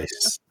or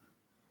nice.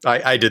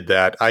 I did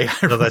that.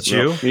 No, that's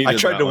you? I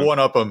tried to one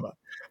up him.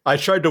 I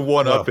tried to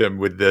one up him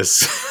with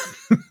this.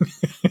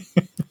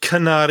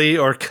 Canati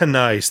or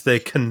canice. They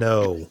can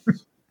know.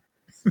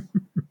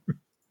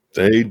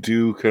 They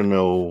do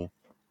know.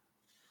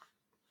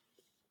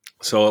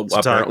 So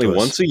apparently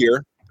once a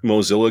year,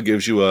 Mozilla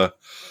gives you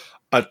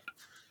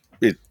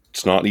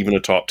it's not even a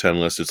top 10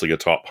 list. It's like a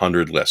top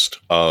 100 list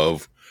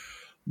of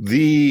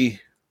the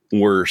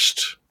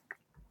worst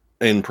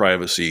in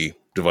privacy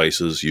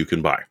devices you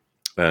can buy.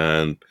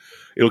 And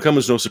it'll come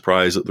as no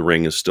surprise that the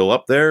Ring is still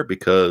up there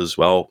because,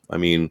 well, I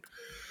mean,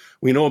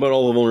 we know about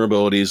all the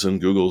vulnerabilities and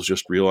Google's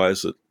just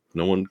realized that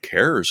no one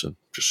cares and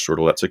just sort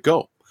of lets it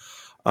go.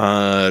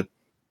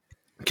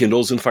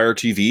 Kindles and Fire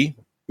TV,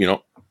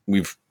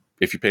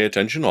 if you pay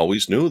attention,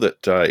 always knew that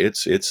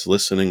it's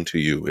listening to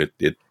you.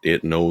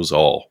 It knows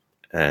all.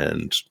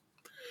 And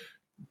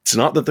it's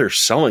not that they're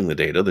selling the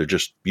data, they're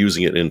just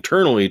using it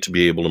internally to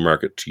be able to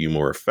market to you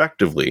more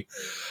effectively.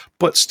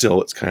 But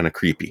still, it's kind of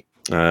creepy.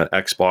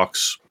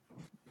 Xbox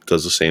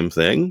does the same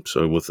thing.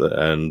 So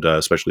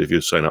especially if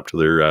you sign up to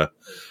their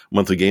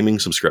monthly gaming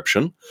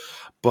subscription.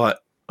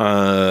 But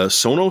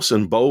Sonos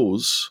and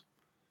Bose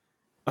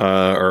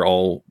are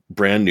all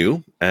brand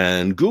new.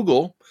 And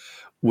Google,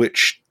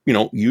 which,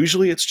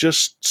 usually it's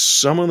just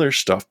some of their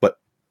stuff, but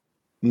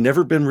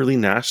never been really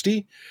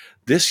nasty.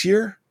 This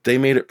year, they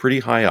made it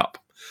pretty high up.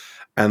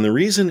 And the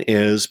reason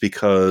is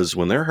because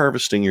when they're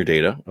harvesting your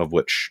data, of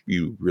which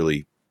you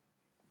really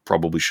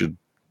probably should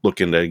look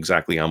into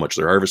exactly how much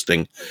they're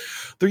harvesting,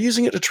 they're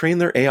using it to train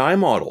their AI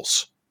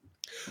models.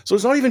 So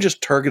it's not even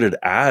just targeted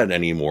ad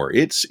anymore.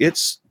 It's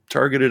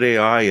targeted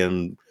AI,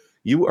 and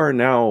you are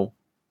now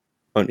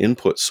an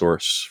input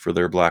source for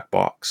their black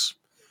box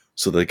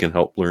so they can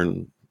help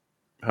learn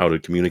how to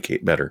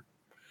communicate better.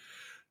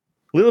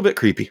 A little bit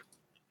creepy.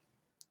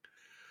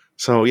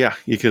 So yeah,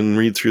 you can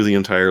read through the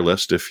entire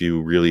list if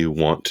you really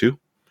want to.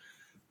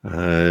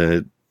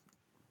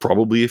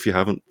 Probably if you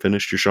haven't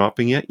finished your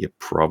shopping yet, you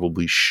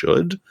probably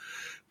should,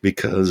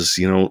 because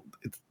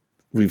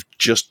we've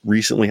just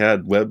recently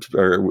had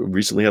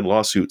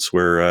lawsuits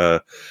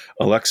where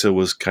Alexa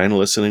was kind of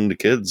listening to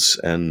kids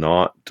and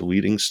not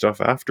deleting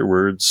stuff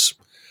afterwards,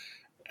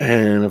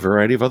 and a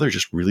variety of other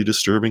just really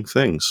disturbing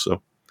things.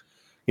 So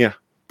yeah,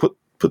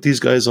 put these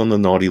guys on the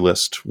naughty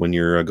list when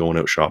you're going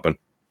out shopping.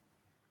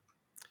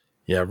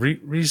 Yeah,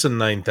 reason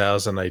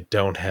 9000, I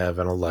don't have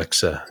an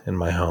Alexa in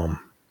my home.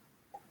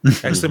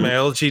 Actually, my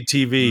LG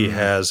TV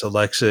has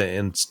Alexa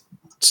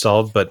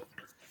installed, but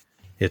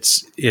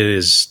it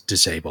is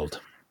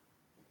disabled.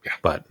 Yeah.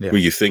 But well,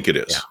 you think it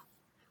is.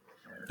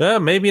 Yeah.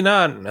 Maybe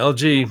not.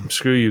 LG,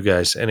 screw you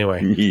guys.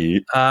 Anyway.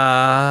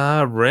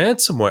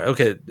 Ransomware.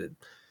 Okay.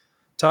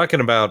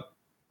 Talking about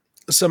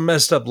some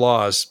messed up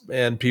laws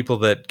and people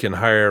that can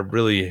hire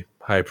really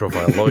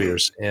high-profile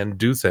lawyers and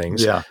do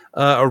things. Yeah.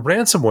 A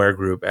ransomware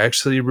group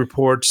actually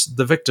reports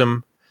the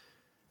victim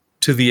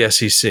to the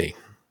SEC.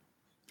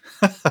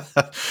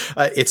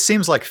 It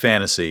seems like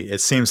fantasy.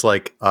 It seems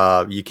like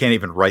you can't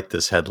even write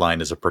this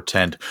headline as a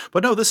pretend.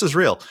 But no, this is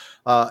real.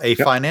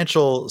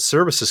 Financial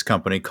services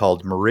company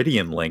called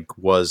Meridian Link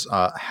was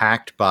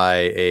hacked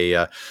by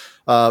a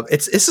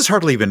this is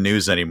hardly even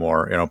news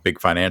anymore.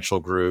 Big financial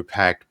group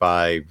hacked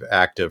by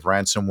active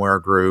ransomware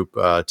group,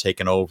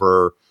 taken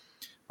over.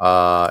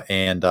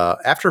 And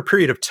after a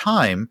period of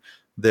time,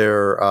 they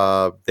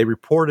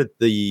reported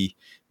the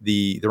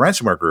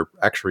ransomware group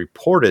actually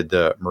reported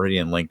the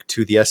Meridian Link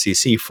to the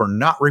SEC for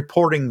not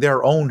reporting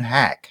their own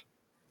hack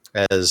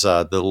as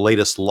the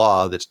latest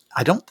law that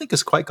I don't think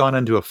has quite gone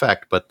into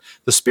effect, but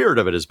the spirit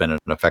of it has been in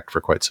effect for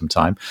quite some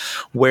time,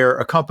 where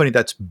a company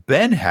that's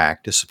been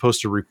hacked is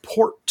supposed to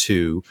report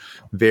to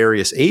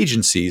various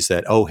agencies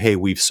that, oh, hey,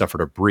 we've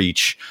suffered a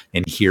breach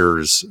and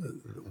here's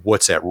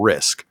what's at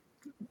risk.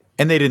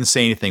 And they didn't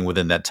say anything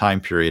within that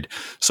time period.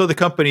 So the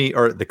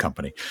ransomware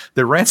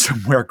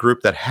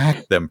group that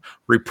hacked them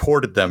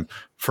reported them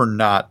for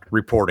not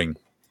reporting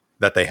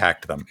that they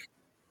hacked them.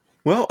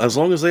 Well, as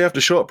long as they have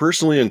to show up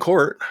personally in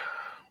court.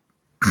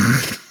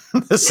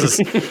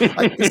 Doesn't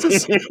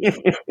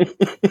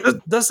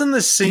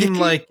this seem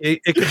like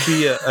it could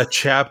be a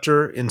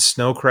chapter in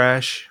Snow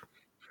Crash?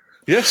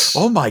 Yes.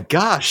 Oh my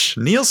gosh.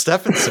 Neil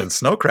Stephenson,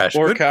 Snow Crash.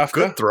 Or Kafka.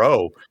 Good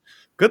throw.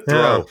 Good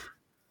throw. Yeah.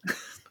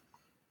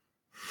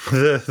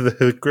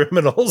 The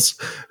criminals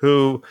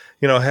who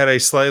had a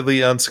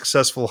slightly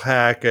unsuccessful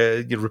hack,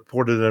 you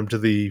reported them to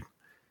the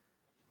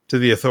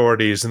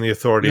authorities, and the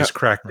authorities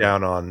cracked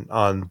down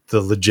on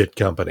the legit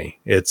company.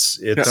 It's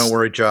Don't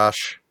worry,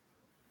 Josh.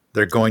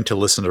 They're going to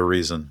listen to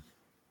reason.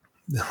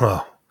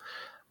 Well,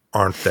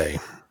 aren't they?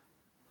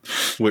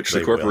 Which,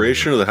 the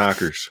corporation or the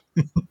hackers?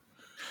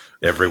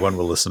 Everyone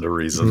will listen to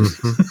reason.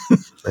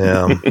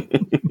 Yeah.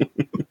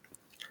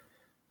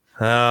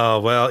 Oh,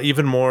 well,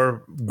 even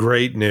more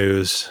great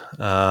news.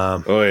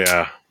 Oh,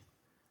 yeah.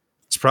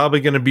 It's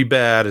probably going to be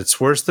bad. It's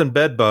worse than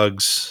bed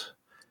bugs.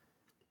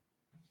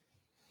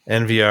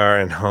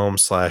 NVR and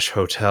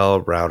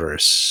home/hotel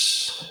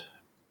routers.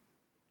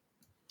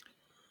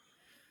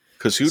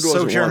 Because who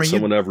doesn't want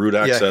someone to have root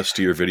access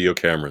to your video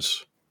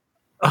cameras?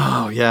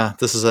 Oh, yeah.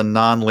 This is a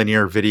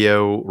non-linear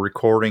video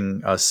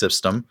recording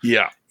system.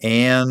 Yeah.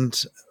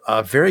 And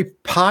a very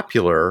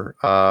popular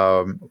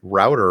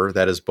router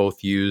that is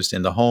both used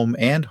in the home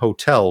and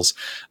hotels.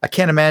 I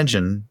can't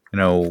imagine,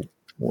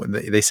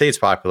 they say it's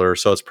popular,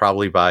 so it's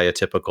probably by a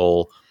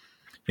typical,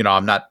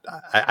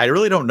 I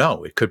really don't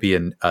know. It could be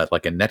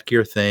like a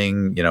Netgear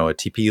thing, a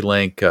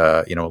TP-Link,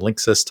 a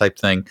Linksys type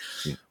thing.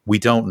 We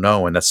don't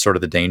know, and that's sort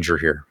of the danger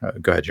here.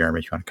 Go ahead, Jeremy,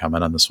 if you want to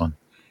comment on this one.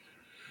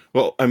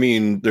 Well, I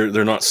mean,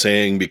 they're not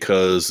saying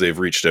because they've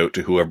reached out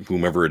to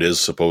whomever it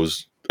is,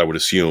 I would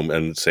assume,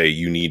 and say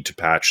you need to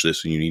patch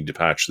this and you need to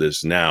patch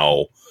this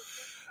now.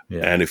 Yeah.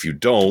 And if you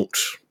don't,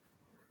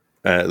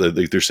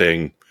 they're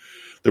saying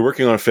they're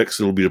working on a fix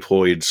that will be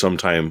deployed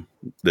sometime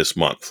next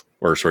month.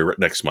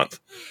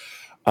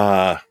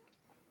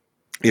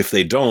 If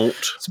they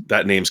don't,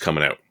 that name's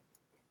coming out.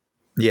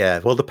 Yeah,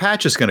 well, the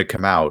patch is going to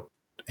come out,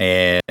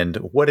 and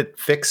what it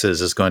fixes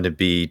is going to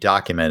be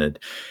documented.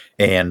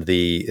 And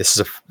this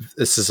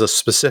is a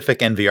specific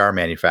NVR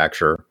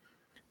manufacturer,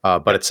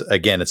 but it's a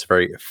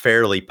very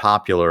fairly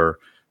popular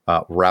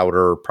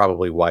router,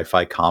 probably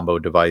Wi-Fi combo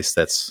device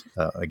that's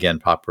again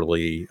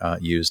popularly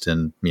used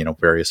in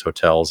various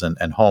hotels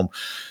and home.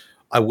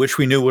 I wish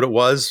we knew what it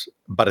was,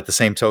 but at the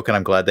same token,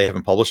 I'm glad they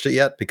haven't published it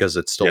yet because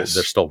they're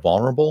still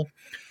vulnerable.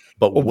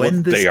 But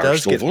when this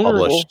does get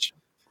published.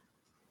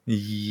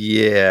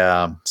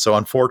 Yeah. So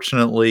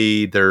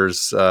unfortunately,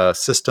 there's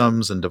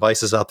systems and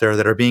devices out there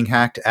that are being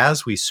hacked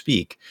as we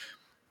speak.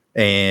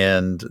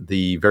 And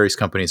the various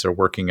companies are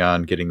working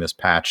on getting this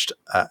patched.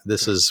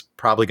 This is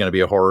probably going to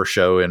be a horror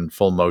show in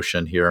full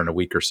motion here in a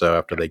week or so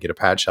after they get a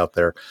patch out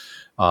there,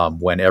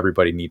 when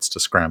everybody needs to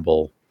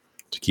scramble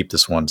to keep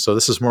this one. So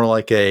this is more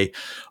like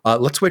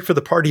let's wait for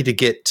the party to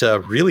get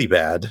really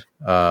bad.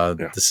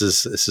 This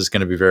is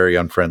going to be very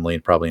unfriendly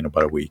and probably in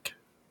about a week.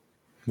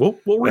 We'll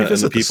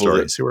revisit the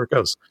story, see where it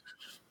goes.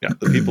 Yeah,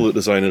 the people that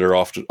design it are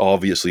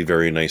obviously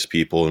very nice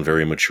people and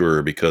very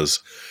mature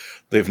because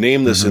they've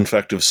named this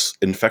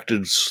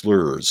infected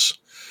slurs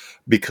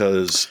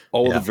because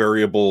all the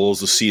variables,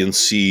 the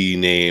CNC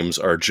names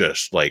are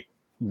just like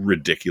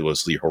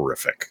ridiculously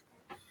horrific.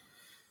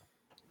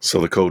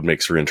 So the code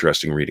makes for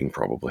interesting reading,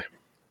 probably.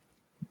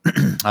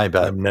 I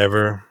bet. I'm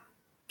never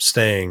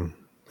staying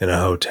in a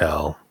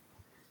hotel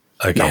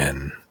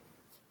again. No.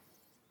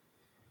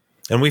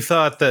 And we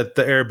thought that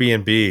the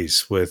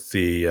Airbnbs with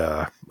the,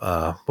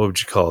 what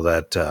would you call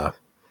that?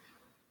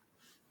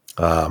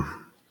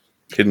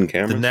 Hidden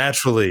cameras? The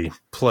naturally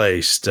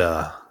placed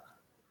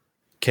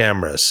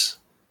cameras.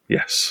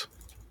 Yes.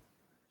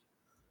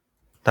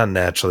 Not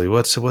naturally.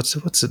 What's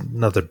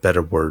another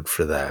better word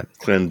for that?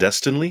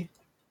 Clandestinely?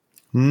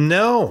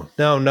 No.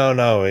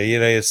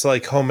 It's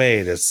like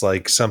homemade. It's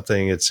like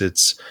something,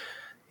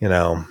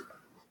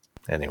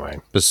 anyway.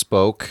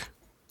 Bespoke.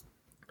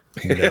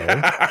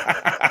 No.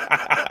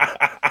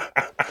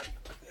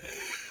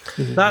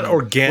 Not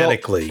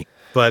organically,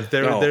 but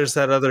there's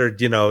that other,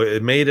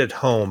 made at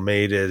home,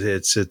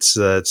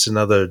 it's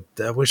another.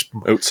 I wish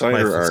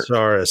outsider my art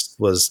thesaurus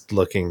was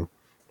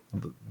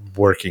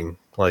working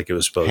like it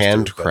was supposed to.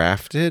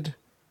 Handcrafted?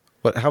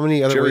 But how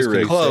many other ways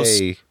can you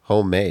say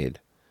homemade?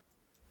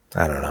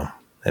 I don't know.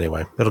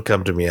 Anyway, it'll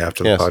come to me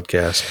after the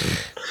podcast.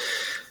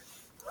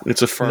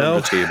 It's a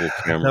farm to table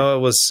camera. No,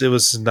 it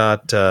was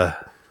not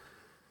that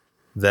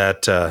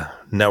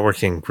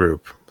networking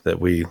group that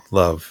we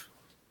love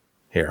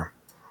here.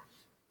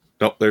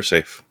 No, they're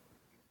safe.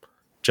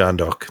 John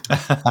Doe.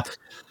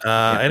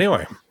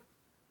 Anyway,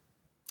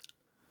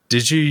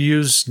 did you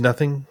use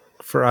nothing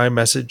for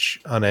iMessage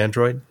on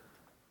Android?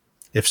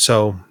 If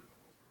so,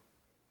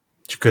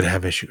 you could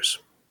have issues.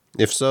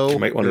 If so, you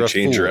might want to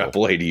change your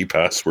Apple ID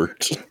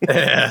password.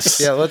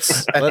 Yes. Yeah, let's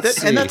see.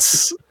 And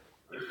that's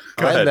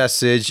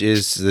iMessage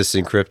is this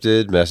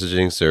encrypted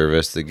messaging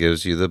service that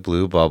gives you the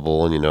blue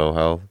bubble, and you know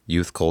how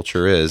youth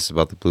culture is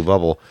about the blue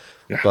bubble.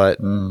 Yeah. But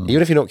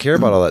even if you don't care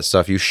about all that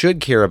stuff, you should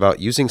care about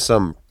using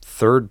some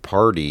third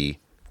party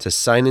to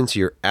sign into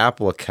your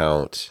Apple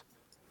account.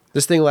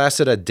 This thing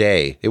lasted a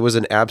day. It was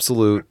an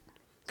absolute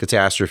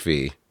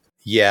catastrophe.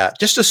 Yeah,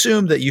 just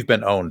assume that you've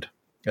been owned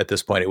at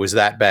this point. It was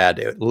that bad.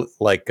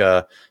 Like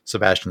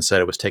Sebastian said,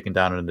 it was taken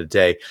down in a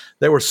day.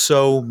 There were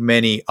so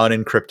many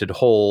unencrypted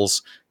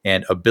holes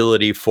and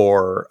ability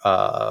for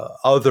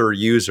other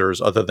users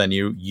other than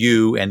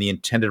you and the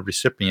intended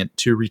recipient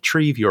to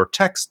retrieve your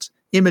text,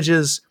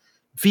 images,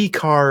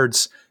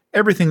 V-cards,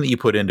 everything that you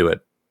put into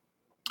it.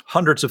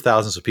 Hundreds of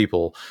thousands of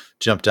people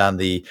jumped on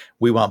the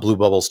We Want Blue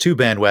Bubbles 2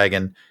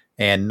 bandwagon,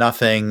 and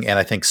nothing, and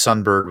I think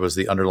Sunbird was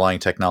the underlying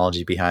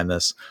technology behind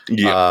this,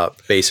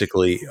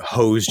 basically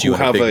hosed you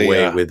in a big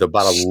way with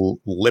about a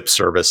lip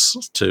service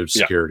to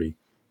security.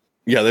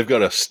 Yeah, they've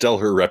got a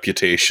stellar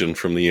reputation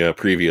from the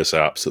previous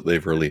apps that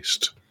they've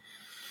released.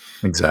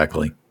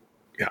 Exactly.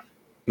 Yeah.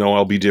 No,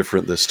 I'll be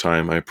different this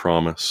time, I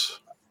promise.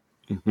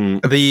 Mm-hmm.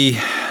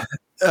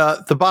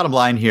 The bottom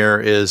line here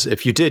is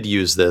if you did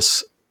use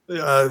this,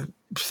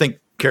 think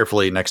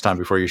carefully next time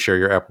before you share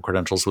your Apple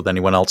credentials with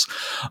anyone else.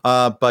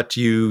 But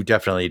you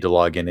definitely need to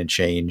log in and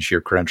change your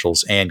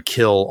credentials and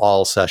kill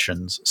all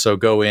sessions. So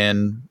go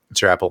in,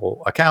 it's your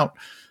Apple account,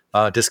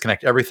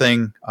 disconnect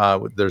everything.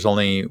 There's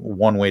only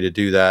one way to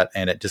do that,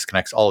 and it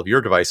disconnects all of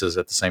your devices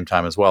at the same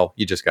time as well.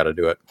 You just got to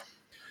do it.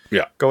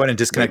 Yeah. Go in and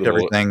disconnect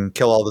everything,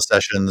 kill all the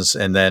sessions,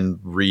 and then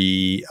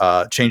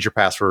change your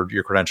password,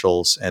 your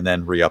credentials, and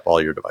then re-up all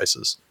your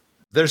devices.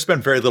 There's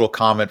been very little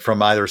comment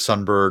from either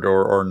Sunbird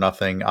or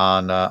nothing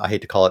on, I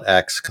hate to call it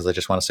X because I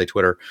just want to say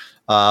Twitter,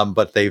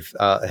 but they've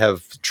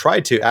have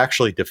tried to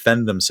actually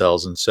defend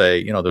themselves and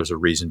say, there's a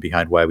reason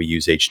behind why we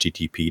use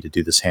HTTP to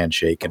do this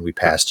handshake, and we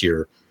passed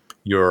your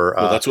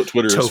well, that's what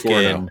Twitter token. is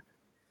for now.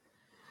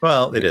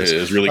 Well, it is.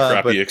 It is really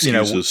crappy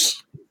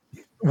excuses.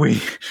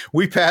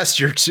 We passed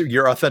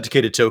your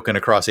authenticated token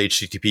across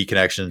HTTP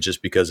connections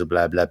just because of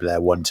blah, blah, blah,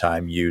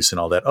 one-time use and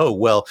all that. Oh,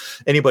 well,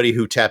 anybody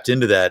who tapped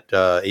into that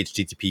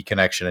HTTP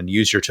connection and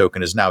used your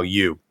token is now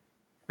you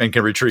and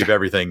can retrieve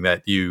everything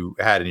that you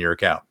had in your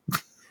account.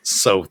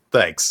 So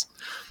thanks.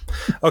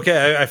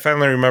 Okay, I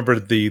finally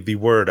remembered the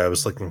word I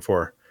was looking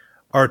for.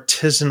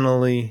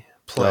 Artisanally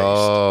placed.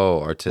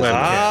 Oh,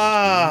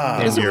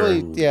 artisanally. It really,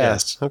 yeah.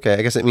 Yes. Okay,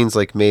 I guess it means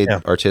like made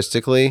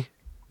artistically.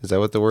 Is that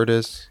what the word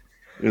is?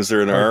 Is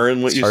there an R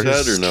in what you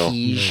said or no?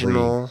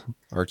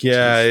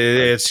 Yeah,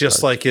 it's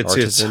just like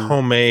it's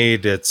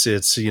homemade. It's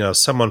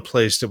someone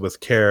placed it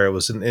with care. It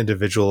was an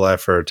individual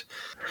effort.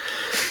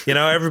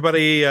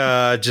 Everybody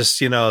just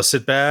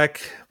sit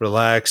back,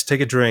 relax,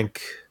 take a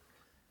drink,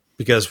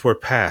 because we're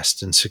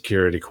past in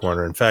Security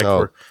Corner. In fact,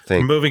 we're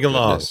moving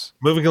along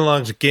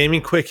to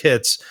Gaming Quick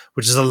Hits,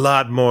 which is a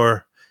lot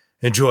more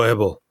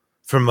enjoyable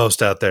for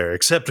most out there,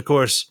 except of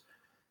course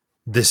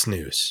this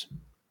news.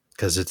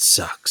 Because it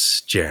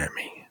sucks,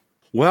 Jeremy.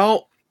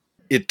 Well,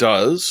 it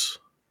does,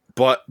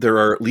 but there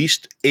are at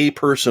least a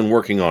person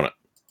working on it.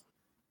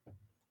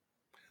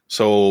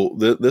 So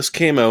this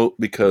came out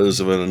because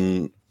of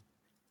it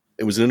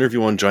was an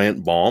interview on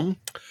Giant Bomb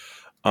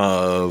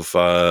of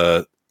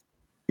someone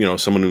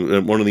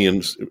one of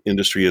the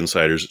industry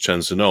insiders that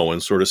tends to know,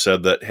 and sort of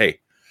said that, hey,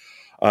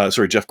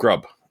 Jeff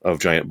Grubb of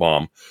Giant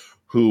Bomb,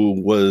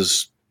 who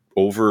was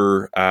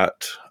over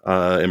at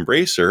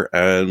Embracer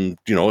and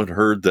had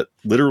heard that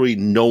literally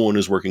no one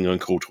is working on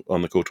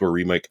the KOTOR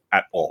remake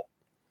at all.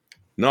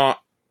 Not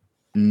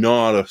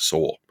a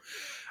soul.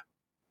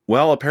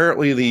 Well,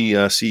 apparently the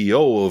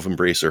CEO of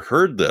Embracer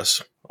heard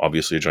this,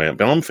 obviously a Giant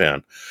Bomb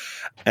fan,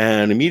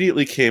 and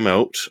immediately came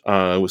out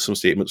with some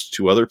statements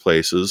to other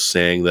places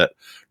saying that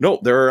no,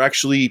 there are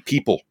actually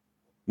people,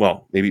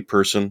 well, maybe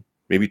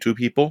two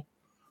people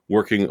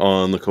working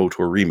on the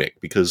KOTOR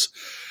remake, because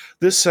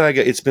this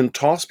saga, it's been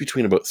tossed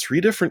between about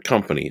 3 different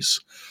companies.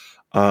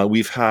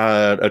 We've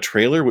had a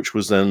trailer which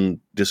was then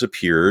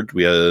disappeared.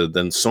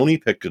 Then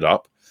Sony picked it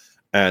up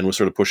and was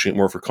sort of pushing it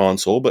more for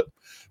console, but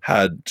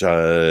had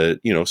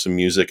some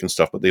music and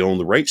stuff, but they own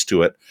the rights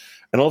to it.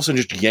 And all of a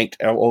sudden just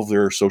yanked out all of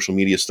their social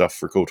media stuff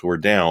for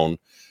KOTOR down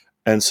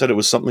and said it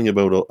was something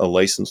about a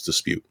license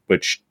dispute,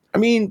 which, I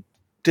mean,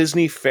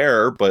 Disney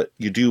fair, but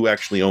you do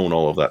actually own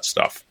all of that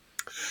stuff.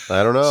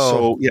 I don't know.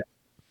 So, yeah.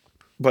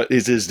 But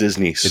it is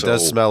Disney. It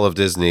does smell of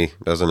Disney,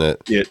 doesn't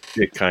it?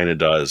 It kind of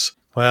does.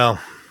 Well,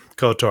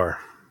 KOTOR.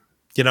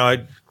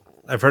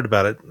 I've heard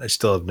about it. I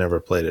still have never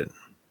played it.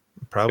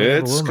 Probably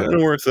it's kind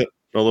of worth it,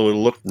 although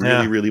it'll look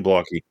really, really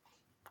blocky.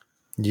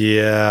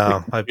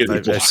 Yeah, I've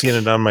seen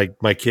it on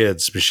my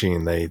kids'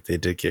 machine. They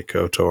did get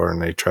KOTOR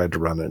and they tried to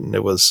run it, and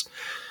it was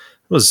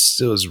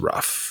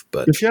rough.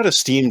 But if you had a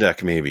Steam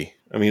Deck, maybe.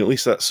 I mean, at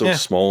least that's so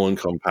small and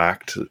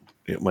compact.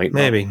 It might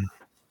maybe. Not.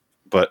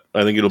 But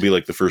I think it'll be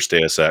like the first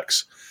Deus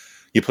Ex.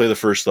 You play the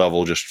first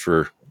level just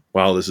for,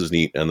 wow, this is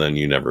neat, and then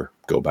you never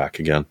go back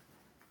again.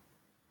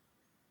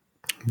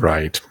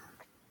 Right.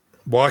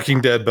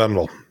 Walking Dead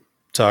bundle.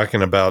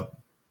 Talking about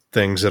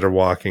things that are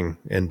walking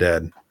and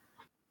dead.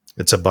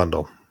 It's a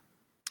bundle.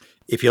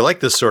 If you like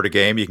this sort of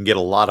game, you can get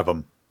a lot of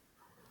them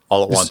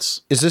all at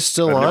once. Is this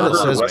still on? It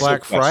says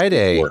Black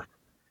Friday.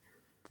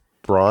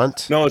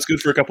 Bront? No, it's good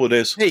for a couple of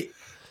days. Hey,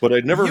 but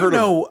I'd never heard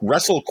of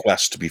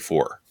WrestleQuest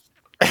before.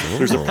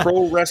 There's a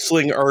pro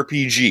wrestling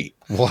RPG.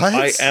 What?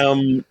 I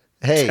am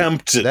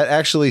tempted. That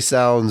actually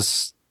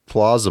sounds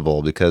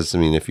plausible because, I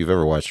mean, if you've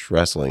ever watched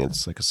wrestling,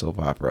 it's like a soap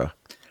opera.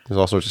 There's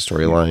all sorts of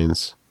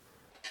storylines.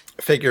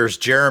 Figures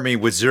Jeremy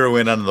would zero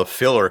in on the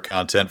filler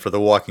content for the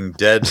Walking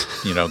Dead,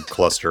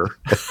 cluster.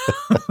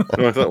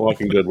 No, I thought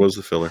Walking Dead was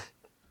the filler.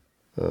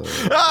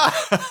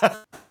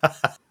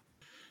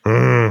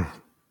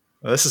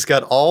 This has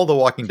got all the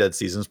Walking Dead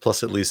seasons,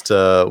 plus at least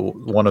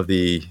one of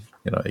the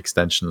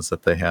extensions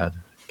that they had.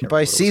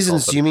 By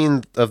seasons, do you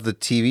mean of the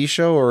TV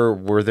show, or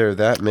were there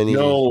that many?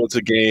 No, it's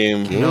a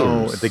game.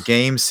 No, the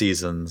game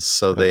seasons.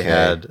 So they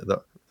had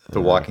the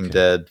Walking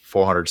Dead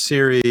 400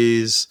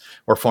 series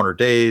or 400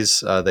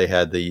 days. They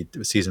had the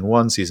season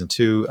 1, season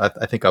 2.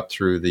 I think up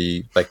through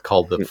the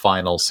called the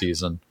final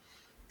season.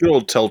 Good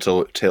old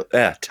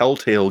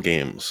Telltale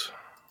Games.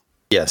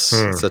 Yes,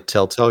 it's a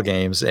Telltale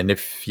Games, and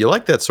if you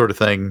like that sort of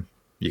thing,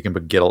 You can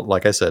get,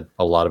 like I said,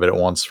 a lot of it at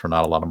once for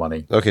not a lot of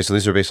money. Okay, so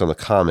these are based on the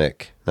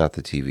comic, not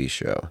the TV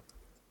show.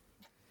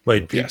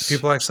 Wait, Yes.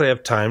 people actually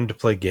have time to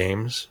play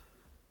games?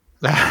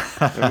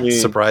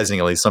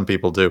 Surprisingly, some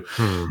people do.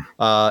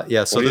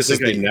 Yeah. So this is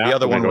the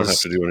other one was have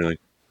to do anything.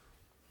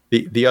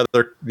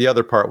 the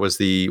other part was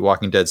the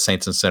Walking Dead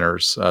Saints and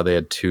Sinners. They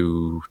had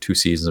two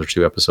seasons or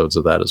 2 episodes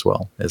of that as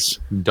well. It's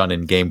done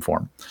in game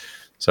form.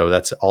 So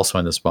that's also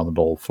in this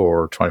bundle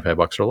for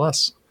 $25 or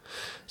less.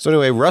 So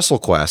anyway,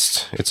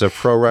 WrestleQuest. It's a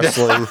pro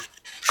wrestling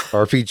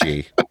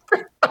RPG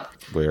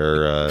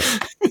where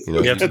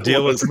You have to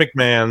deal with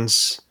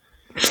McMahon's.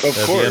 Of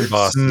course.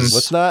 bosses.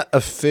 it's not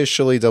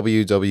officially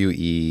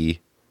WWE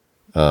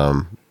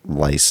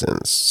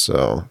licensed,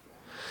 so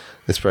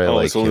it's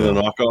probably It's only the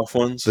knockoff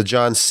ones? the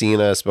John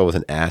Cena spelled with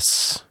an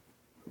S.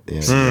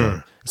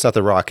 And, it's not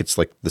the Rock, it's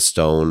like the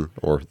Stone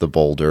or the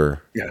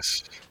Boulder.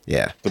 Yes.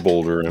 Yeah, The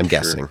Boulder, I'm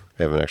guessing.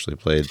 I haven't actually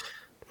played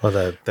Well,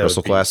 that would be-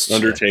 WrestleQuest.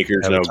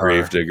 Undertaker's now Avatar.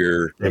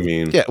 Gravedigger. I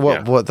mean, Yeah,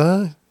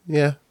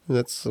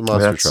 that's a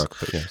monster truck,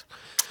 but yeah.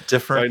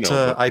 Different I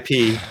know,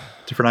 IP,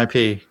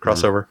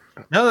 crossover.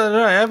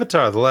 No,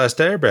 Avatar, The Last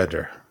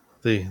Airbender.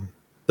 The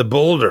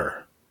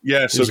boulder.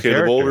 Yes, There's a okay, the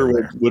character Boulder in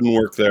there. wouldn't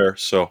work there,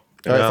 so. All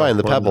right, No, fine.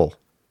 The well, Pebble.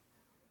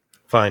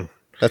 Fine.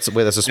 That's a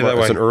that smart.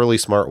 That's way. an early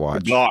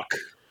smartwatch. Doc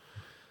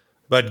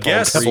But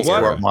guess Pebble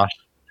what Sport Mosh.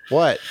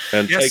 What?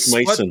 and Guess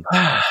Take Mason.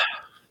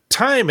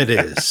 time it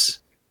is?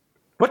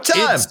 What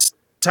time? It's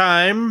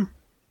time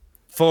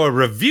for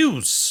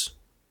reviews.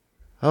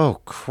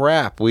 Oh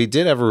crap! We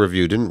did have a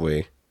review, didn't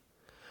we?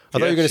 I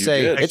thought you were going to Yes, you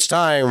say did. it's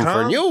time for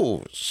Huh?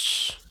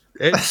 news.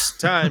 It's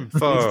time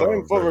for, It's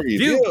time for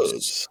reviews.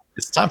 reviews.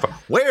 It's time for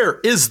Where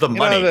is the You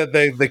money? know,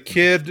 the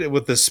kid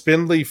with the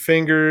spindly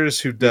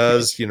fingers who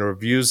does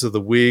reviews of the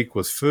week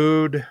with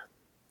food.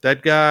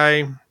 That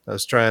guy. I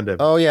was trying to.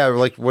 Oh yeah,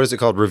 like what is it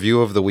called?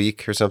 Review of the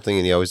week or something?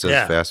 And he always does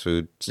Yeah. fast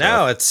food stuff.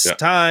 Now it's Yeah.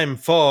 time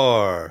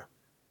for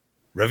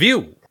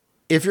review.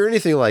 If you're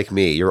anything like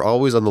me, you're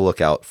always on the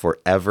lookout for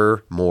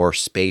ever more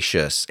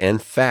spacious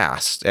and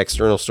fast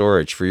external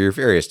storage for your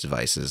various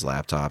devices,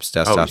 laptops,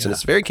 desktops, and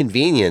it's very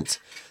convenient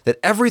that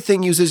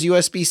everything uses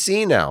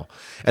USB-C now,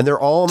 and they're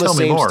all on the Tell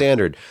me same more.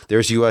 standard.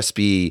 There's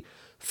USB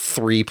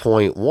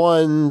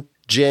 3.1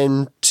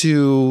 Gen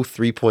 2,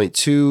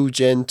 3.2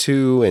 Gen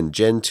 2, and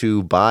Gen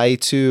 2 by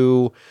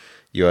 2.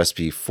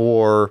 USB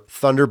 4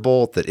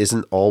 Thunderbolt that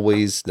isn't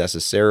always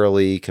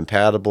necessarily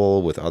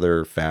compatible with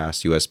other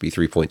fast USB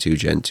 3.2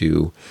 Gen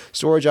 2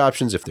 storage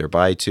options if they're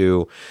by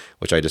 2,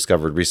 which I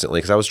discovered recently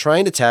because I was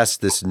trying to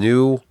test this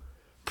new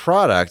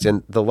product.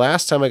 And the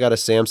last time I got a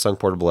Samsung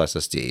portable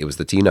SSD, it was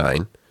the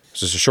T9. It was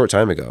just a short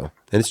time ago.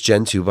 And it's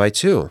Gen 2 by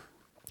 2,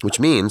 which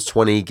means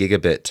 20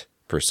 gigabit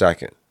per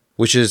second,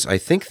 which is, I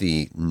think,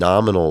 the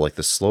nominal, like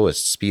the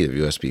slowest speed of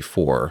USB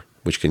 4,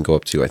 which can go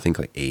up to, I think,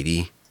 like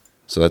 80.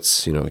 So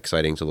that's,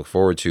 exciting to look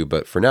forward to.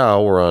 But for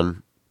now, we're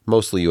on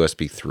mostly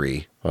USB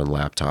 3 on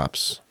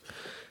laptops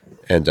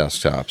and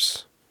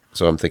desktops.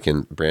 So I'm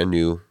thinking brand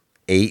new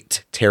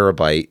 8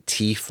 terabyte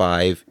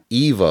T5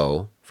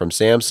 Evo from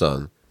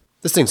Samsung.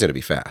 This thing's going to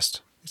be fast.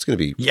 It's going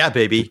to be, Yeah,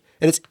 baby.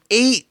 and it's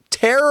 8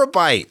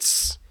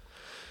 terabytes.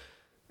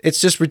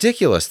 It's just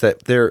ridiculous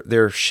that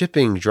they're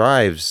shipping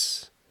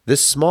drives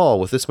this small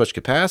with this much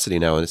capacity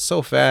now, and it's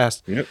so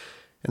fast. Yep.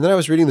 And then I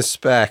was reading the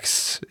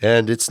specs,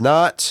 and it's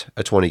not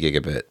a 20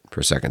 gigabit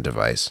per second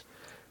device.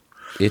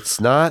 It's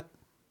not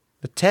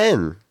a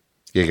 10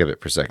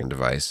 gigabit per second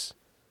device.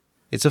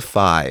 It's a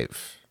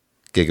 5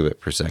 gigabit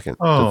per second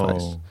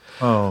device.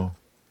 Oh.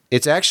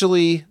 It's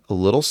actually a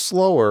little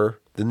slower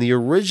than the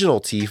original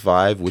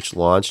T5, which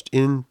launched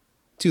in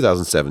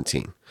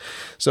 2017.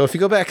 So if you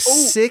go back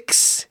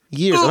 6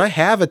 years, and I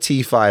have a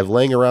T5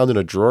 laying around in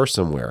a drawer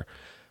somewhere,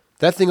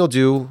 that thing will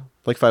do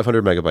like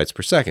 500 megabytes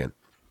per second.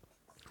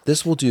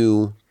 This will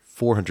do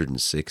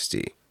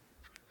 460.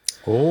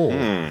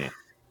 Oh.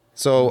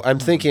 So I'm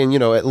thinking,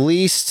 at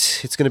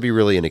least it's going to be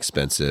really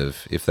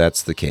inexpensive if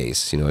that's the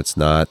case. It's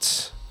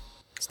not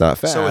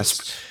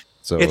fast.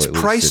 So It's at least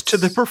priced to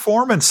the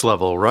performance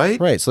level, right?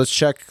 right. So let's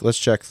check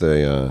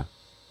the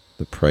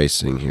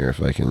pricing here if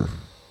I can.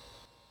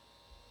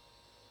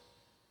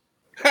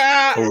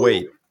 Oh,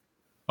 wait.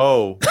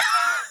 Oh.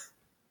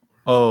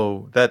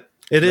 That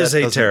It is that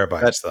 8 doesn't-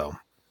 terabytes, though.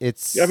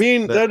 It's I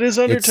mean, that is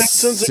under it's 10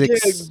 cents a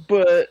six- gig,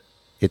 but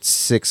it's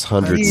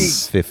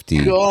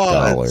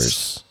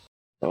 $650.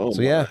 oh,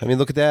 So yeah, I mean,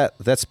 look at that.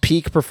 That's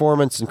peak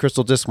performance in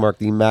Crystal Disk Mark.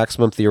 The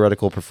maximum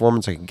theoretical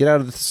performance I could get out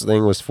of this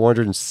thing was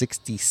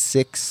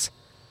 466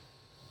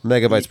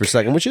 megabytes per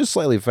second, which is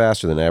slightly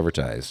faster than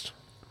advertised.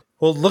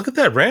 Well, look at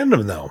that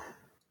random, though.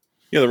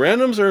 yeah, the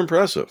randoms are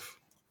impressive.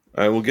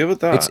 I will give it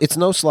that. It's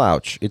no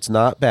slouch. It's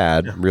not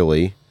bad,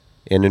 really.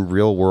 And in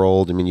real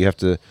world, I mean, you have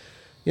to,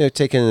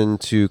 take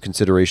into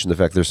consideration the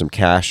fact there's some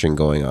caching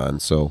going on.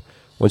 So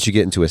once you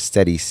get into a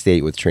steady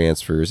state with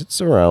transfers,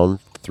 it's around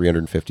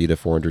 350 to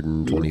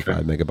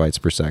 425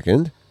 megabytes per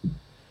second.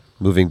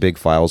 Moving big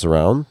files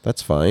around,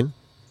 that's fine.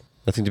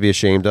 Nothing to be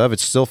ashamed of.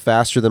 It's still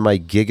faster than my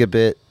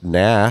gigabit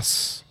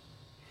NAS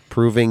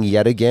proving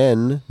yet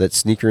again that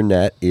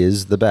SneakerNet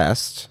is the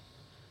best.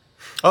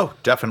 Oh,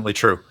 definitely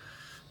true.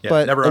 Yeah,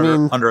 But, never I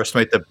mean-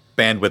 underestimate the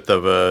bandwidth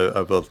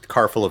of a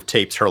car full of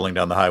tapes hurling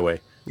down the highway.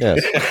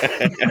 Yes.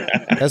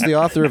 As the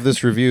author of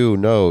this review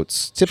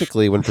notes,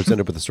 typically when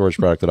presented with a storage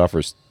product that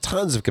offers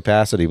tons of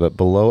capacity but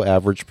below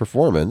average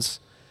performance,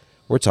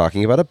 we're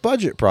talking about a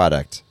budget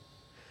product.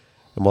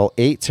 And while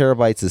 8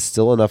 terabytes is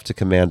still enough to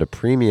command a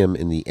premium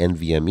in the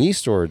NVMe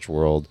storage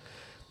world,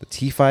 the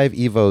T5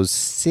 Evo's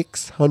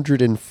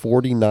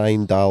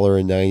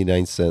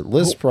 $649.99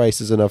 list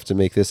price is enough to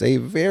make this a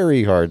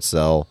very hard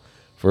sell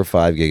for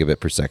 5 gigabit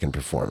per second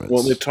performance.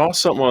 Well, they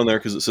tossed something on there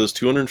because it says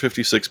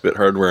 256-bit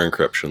hardware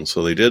encryption,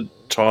 so they did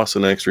toss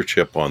an extra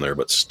chip on there,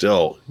 but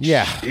still.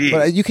 Yeah, geez.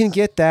 but you can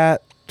get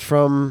that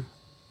from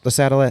a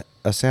SATA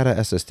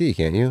SSD,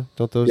 can't you?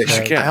 Don't those? Yes,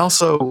 you can. I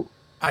also,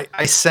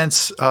 I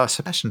sense,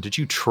 Sebastian, did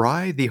you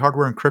try the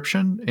hardware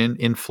encryption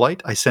in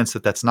flight? I sense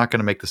that that's not going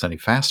to make this any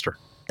faster.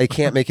 It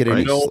can't make it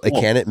any. No.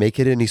 Can it make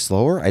it any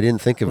slower? I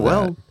didn't think of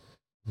that.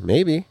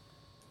 Maybe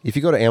if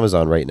you go to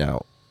Amazon right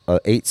now, a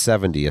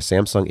Samsung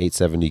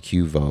 870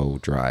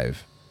 QVO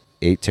drive,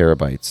 8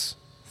 terabytes,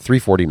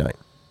 $349.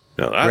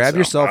 Now, that's Grab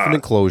yourself an bad.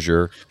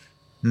 enclosure.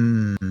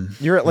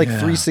 You're at like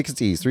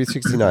 360s,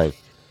 369.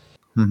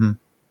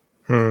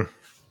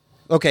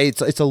 Okay,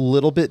 it's a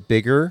little bit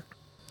bigger.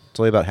 It's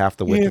only about half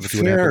the width Yeah, of a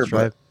 2.5 inch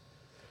drive.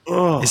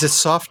 Is it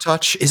soft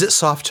touch? Is it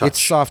soft touch? It's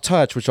soft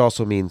touch, which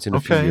also means in a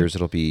few Okay. years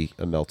it'll be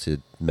a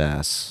melted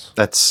mass.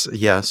 That's,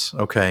 yes,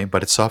 okay,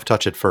 but it's soft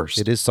touch at first.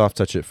 It is soft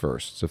touch at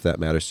first, so if that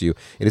matters to you.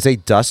 It is a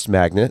dust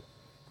magnet.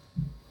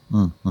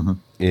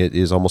 It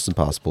is almost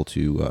impossible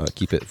to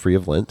keep it free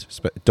of lint.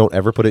 Don't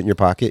ever put it in your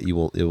pocket. It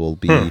will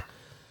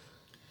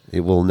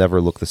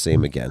never look the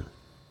same again.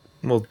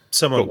 Well,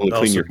 someone But will it else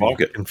clean will your be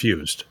pocket?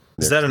 confused.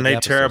 Is There- that an the 8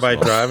 gap is so terabyte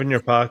small. drive in your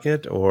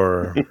pocket,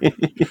 or?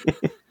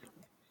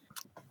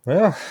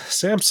 Well,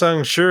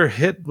 Samsung sure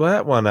hit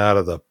that one out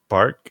of the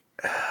park.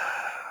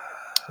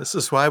 This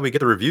is why we get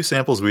the review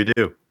samples we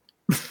do.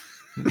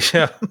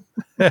 Yeah.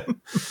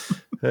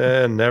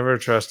 Never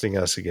trusting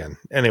us again.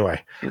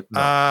 Anyway,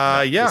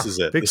 yeah. This is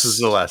it. Picks, This is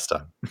the last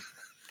time.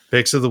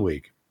 picks of the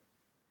week.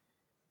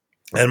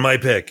 And my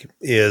pick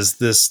is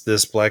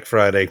this Black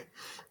Friday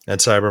and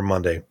Cyber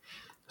Monday.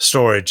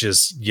 Storage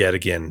is yet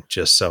again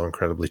just so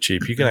incredibly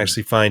cheap. You can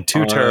actually find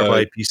 2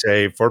 terabyte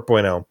PCIe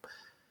 4.0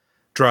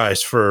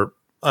 drives for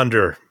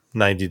under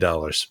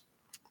 $90.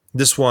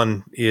 This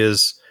one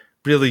is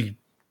really,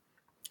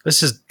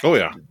 this is, Oh,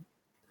 yeah.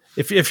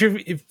 if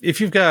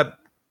you've got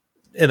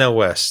an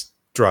OS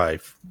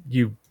drive,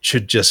 you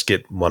should just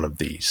get one of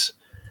these.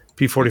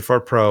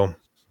 P44 Pro,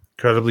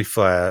 incredibly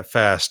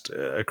fast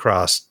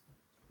across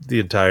the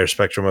entire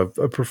spectrum of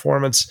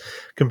performance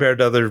compared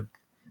to other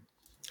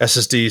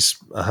SSDs.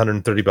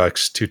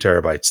 $130, 2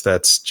 terabytes.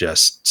 That's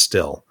just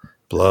still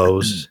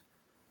blows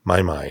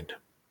my mind.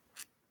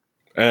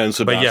 And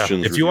But yeah,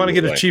 Sebastian's if you want to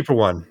get a review, cheaper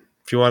one,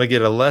 if you want to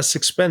get a less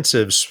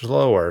expensive,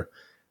 slower,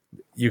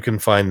 you can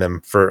find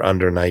them for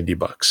under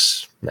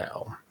 $90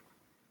 now.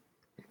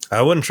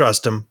 I wouldn't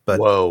trust them, but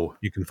Whoa.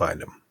 you can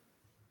find them.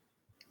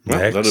 well,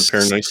 that'd Next.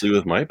 pair nicely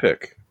with my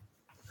pick.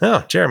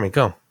 Oh, Jeremy,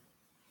 go.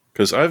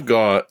 Because I've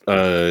got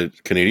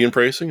Canadian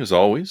pricing, as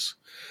always,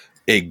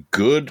 a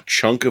good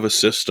chunk of a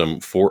system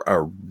for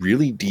a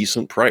really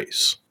decent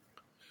price.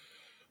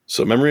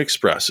 So Memory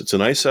Express, it's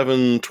an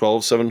i7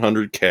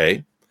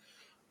 12700K,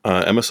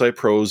 MSI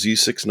Pro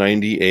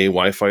Z690A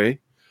Wi-Fi,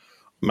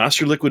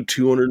 Master Liquid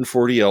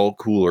 240L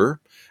cooler,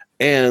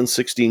 and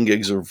 16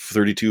 gigs of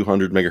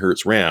 3200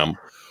 megahertz RAM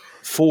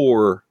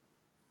for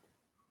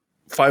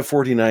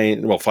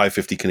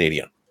 $550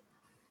 Canadian.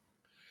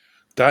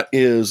 That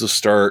is the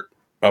start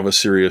of a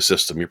serious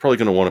system. You're probably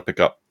going to want to pick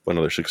up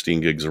another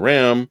 16 gigs of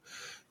RAM.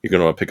 You're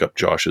going to want to pick up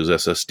Josh's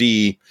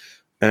SSD.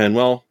 And,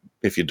 well,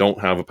 if you don't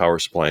have a power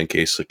supply in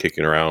case of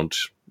kicking around,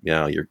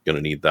 yeah, you're going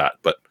to need that.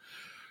 But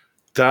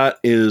that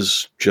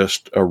is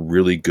just a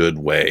really good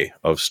way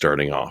of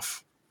starting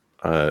off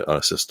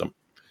a system.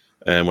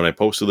 And when I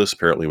posted this,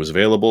 apparently it was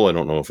available. I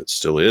don't know if it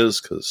still is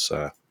because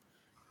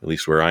at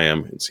least where I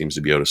am, it seems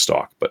to be out of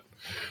stock. But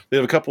they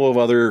have a couple of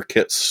other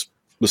kits,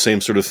 the same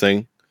sort of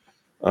thing.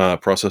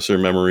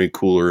 Processor, memory,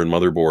 cooler, and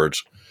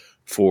motherboards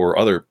for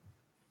other,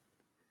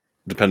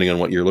 depending on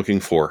what you're looking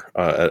for,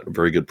 at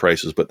very good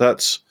prices. But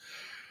that's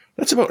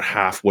about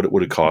half what it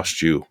would have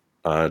cost you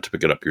to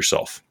pick it up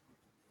yourself.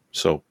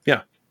 So,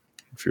 yeah,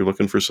 if you're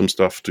looking for some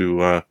stuff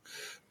to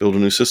build a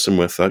new system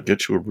with, that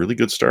gets you a really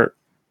good start.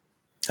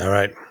 All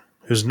right.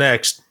 Who's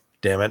next?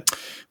 Damn it.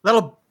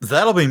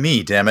 That'll be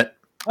me, damn it.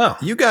 Oh,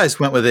 You guys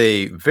went with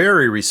a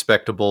very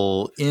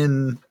respectable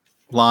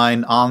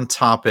in-line,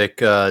 on-topic,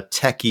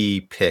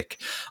 techie pick.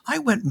 I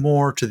went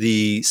more to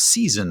the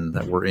season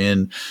that we're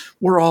in.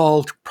 We're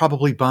all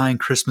probably buying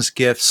Christmas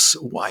gifts.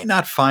 Why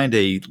not find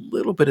a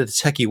little bit of a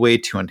techie way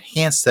to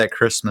enhance that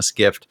Christmas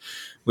gift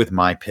with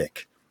my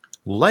pick?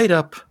 Light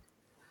up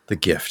the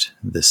gift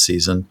this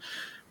season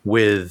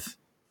with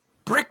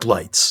brick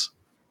lights.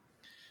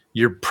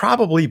 You're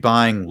probably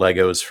buying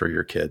Legos for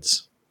your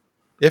kids.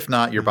 If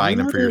not, you're buying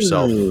them for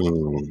yourself.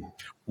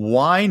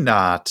 Why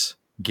not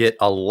get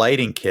a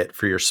lighting kit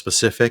for your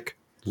specific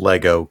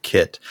Lego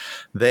kit?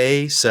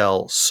 They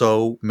sell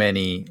so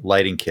many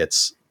lighting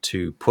kits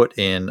to put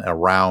in,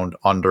 around,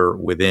 under,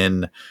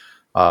 within,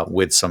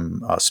 with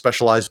some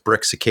specialized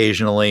bricks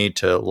occasionally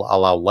to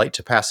allow light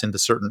to pass into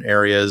certain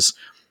areas.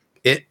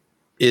 It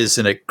is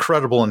an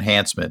incredible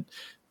enhancement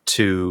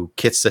to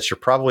kits that you're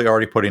probably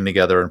already putting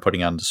together and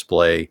putting on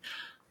display.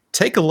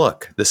 Take a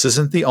look. This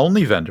isn't the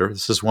only vendor.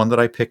 This is one that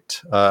I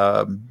picked,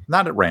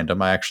 not at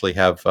random. I actually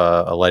have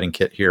a lighting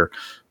kit here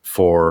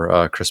for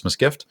a Christmas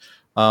gift.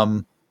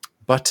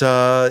 But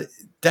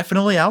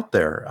definitely out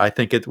there. I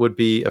think it would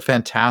be a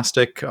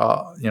fantastic,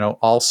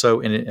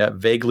 also a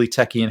vaguely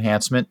techie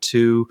enhancement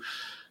to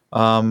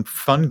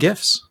fun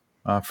gifts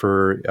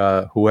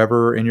for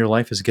whoever in your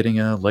life is getting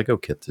a Lego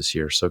kit this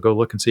year. So go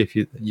look and see if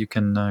you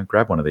can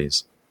grab one of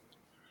these.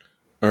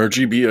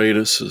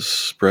 RGB-itis has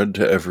spread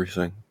to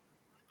everything.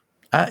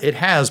 It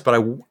has, but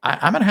I'm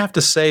going to have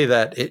to say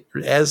that it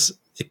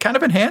kind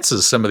of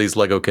enhances some of these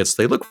Lego kits.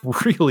 They look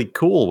really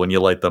cool when you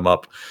light them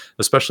up,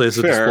 especially as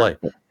a display.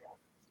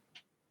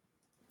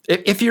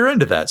 If you're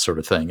into that sort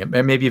of thing, and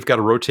maybe you've got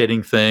a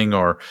rotating thing,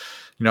 or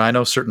I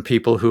know certain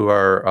people who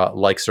are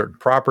like certain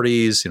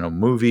properties,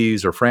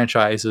 movies or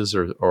franchises,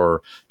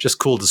 or just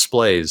cool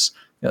displays.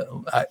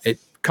 It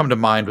come to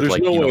mind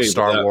with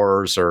Star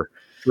Wars or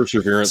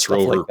Perseverance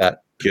rover like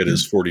that. Kit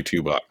is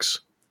 $42.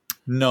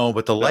 No,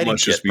 but the lighting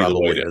kit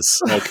probably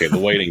is. Okay, the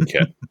lighting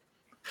kit.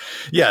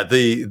 Yeah,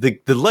 the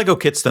Lego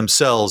kits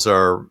themselves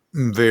are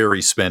very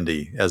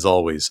spendy, as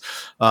always.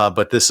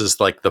 But this is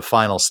like the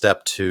final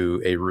step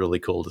to a really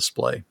cool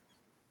display.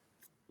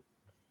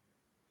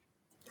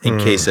 In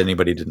case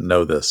anybody didn't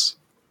know this.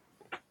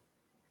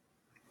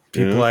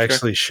 People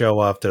actually show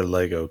off their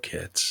Lego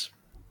kits.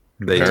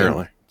 They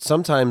do.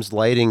 Sometimes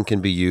lighting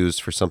can be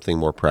used for something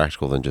more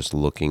practical than just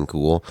looking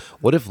cool.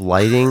 What if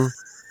lighting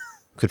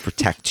could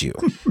protect you?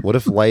 What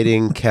if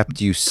lighting kept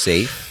you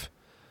safe?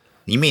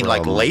 You mean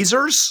like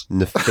lasers?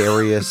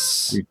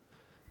 Nefarious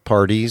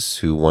parties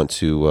who want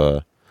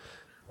to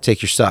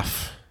take your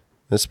stuff,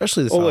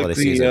 especially this holiday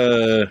season.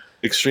 The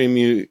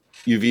extreme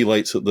UV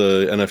lights at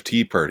the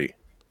NFT party.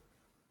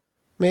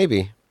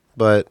 Maybe,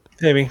 but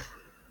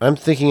I'm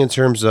thinking in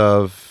terms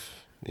of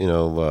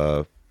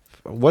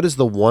what is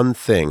the one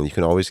thing you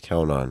can always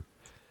count on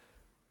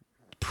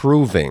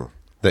proving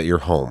that you're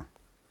home?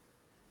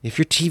 If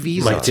your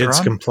TV's on. My kids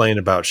complain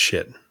about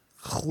shit.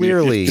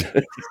 Clearly,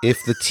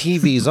 if the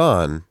TV's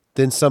on,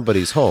 then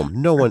somebody's home.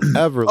 No one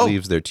ever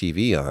leaves their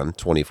TV on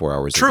 24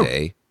 hours a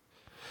day.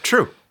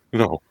 True.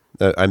 No.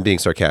 I'm being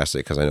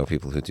sarcastic because I know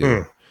people who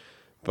do.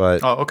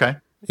 But okay.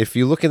 If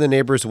you look in the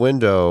neighbor's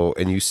window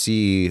and you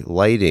see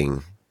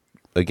lighting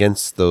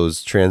against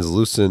those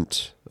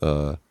translucent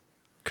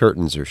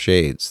curtains or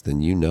shades,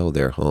 then you know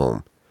they're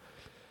home.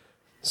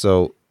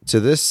 So to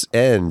this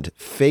end,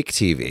 fake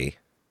TV.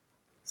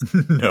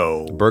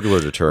 No. Burglar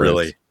deterrent.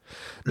 Really?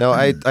 Now,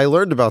 I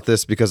learned about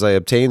this because I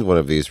obtained one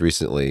of these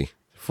recently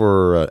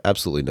for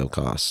absolutely no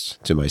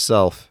cost to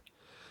myself.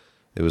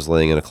 It was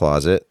laying in a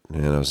closet,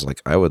 and I was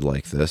like, I would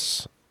like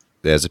this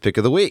as a pick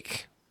of the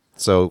week.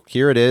 So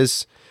here it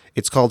is.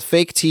 It's called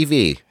Fake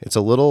TV. It's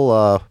a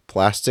little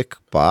plastic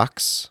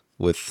box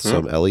with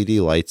some LED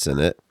lights in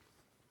it.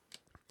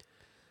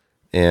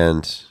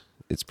 And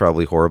it's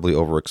probably horribly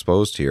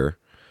overexposed here.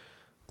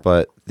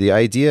 But the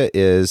idea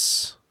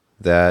is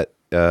that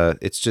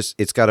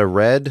it's got a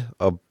red,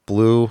 a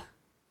blue,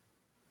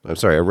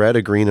 a red,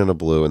 a green, and a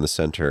blue in the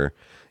center.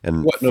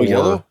 And what, no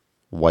yellow?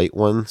 White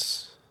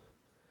ones.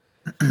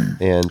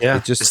 And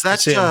it just... Is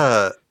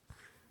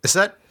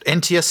that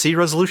NTSC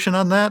resolution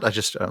on that?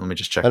 Let me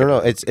just check. I don't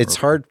know. It's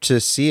hard to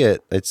see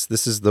it.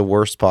 This is the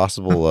worst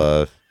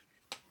possible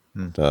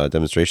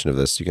demonstration of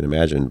this you can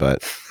imagine.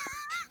 But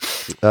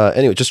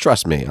anyway, just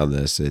trust me on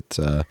this. It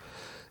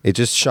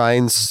just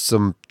shines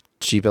some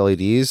cheap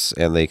LEDs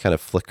and they kind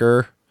of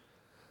flicker.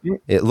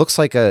 It looks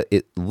like a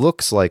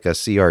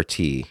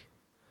CRT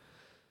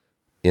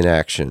in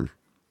action.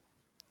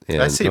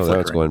 And I see it now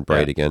it's going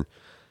bright again.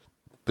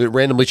 It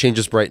randomly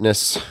changes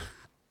brightness.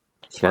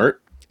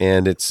 Smart.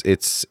 And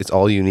it's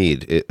all you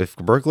need. If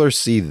burglars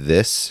see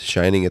this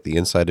shining at the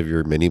inside of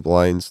your mini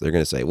blinds, they're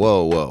going to say,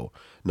 "Whoa,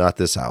 not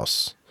this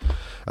house."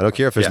 I don't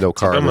care if there's no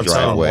car in the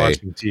driveway.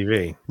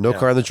 TV. No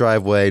car in the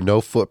driveway, no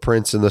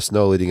footprints in the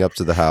snow leading up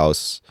to the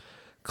house.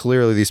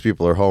 Clearly these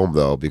people are home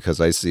though, because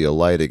I see a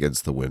light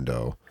against the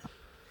window.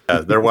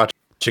 They're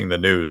watching the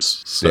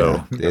news.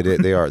 So yeah,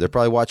 they are. They're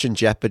probably watching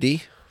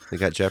Jeopardy. They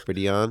got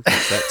Jeopardy on at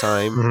that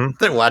time.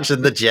 They're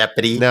watching the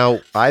Jeopardy. Now,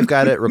 I've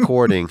got it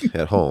recording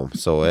at home,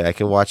 so I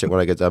can watch it when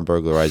I get done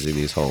burglarizing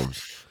these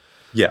homes.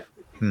 Yeah.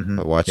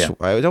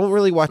 I don't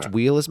really watch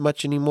Wheel as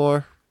much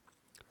anymore.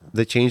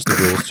 They changed the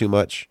rules too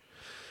much.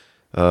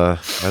 I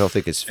don't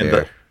think it's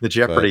fair. The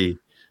Jeopardy,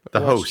 the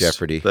host.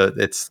 Jeopardy.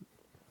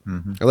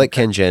 I like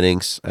Ken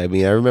Jennings. I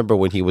mean, I remember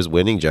when he was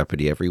winning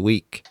Jeopardy every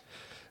week.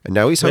 And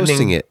now he's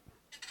hosting it.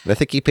 And I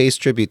think he pays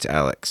tribute to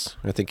Alex.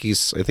 I think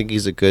he's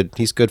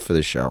good for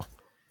the show.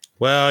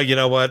 Well, you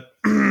know what?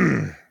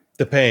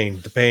 The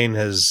pain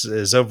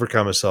has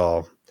overcome us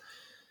all.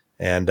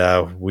 And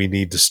we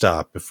need to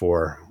stop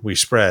before we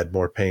spread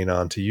more pain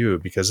onto you,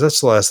 because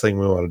that's the last thing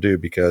we want to do.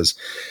 Because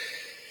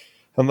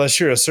unless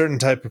you're a certain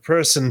type of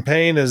person,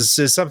 pain is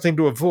something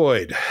to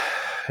avoid.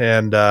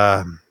 And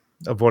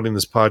avoiding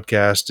this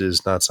podcast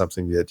is not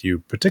something that you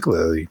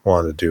particularly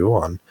want to do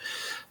on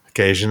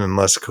occasion,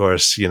 unless, of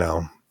course,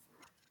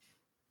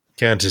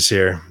 Kent is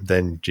here.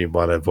 Then you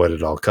want to avoid it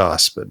at all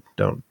costs, but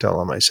don't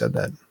tell him I said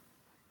that.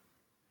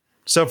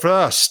 So for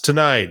us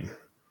tonight,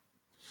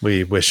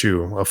 we wish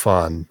you a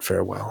fond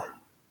farewell.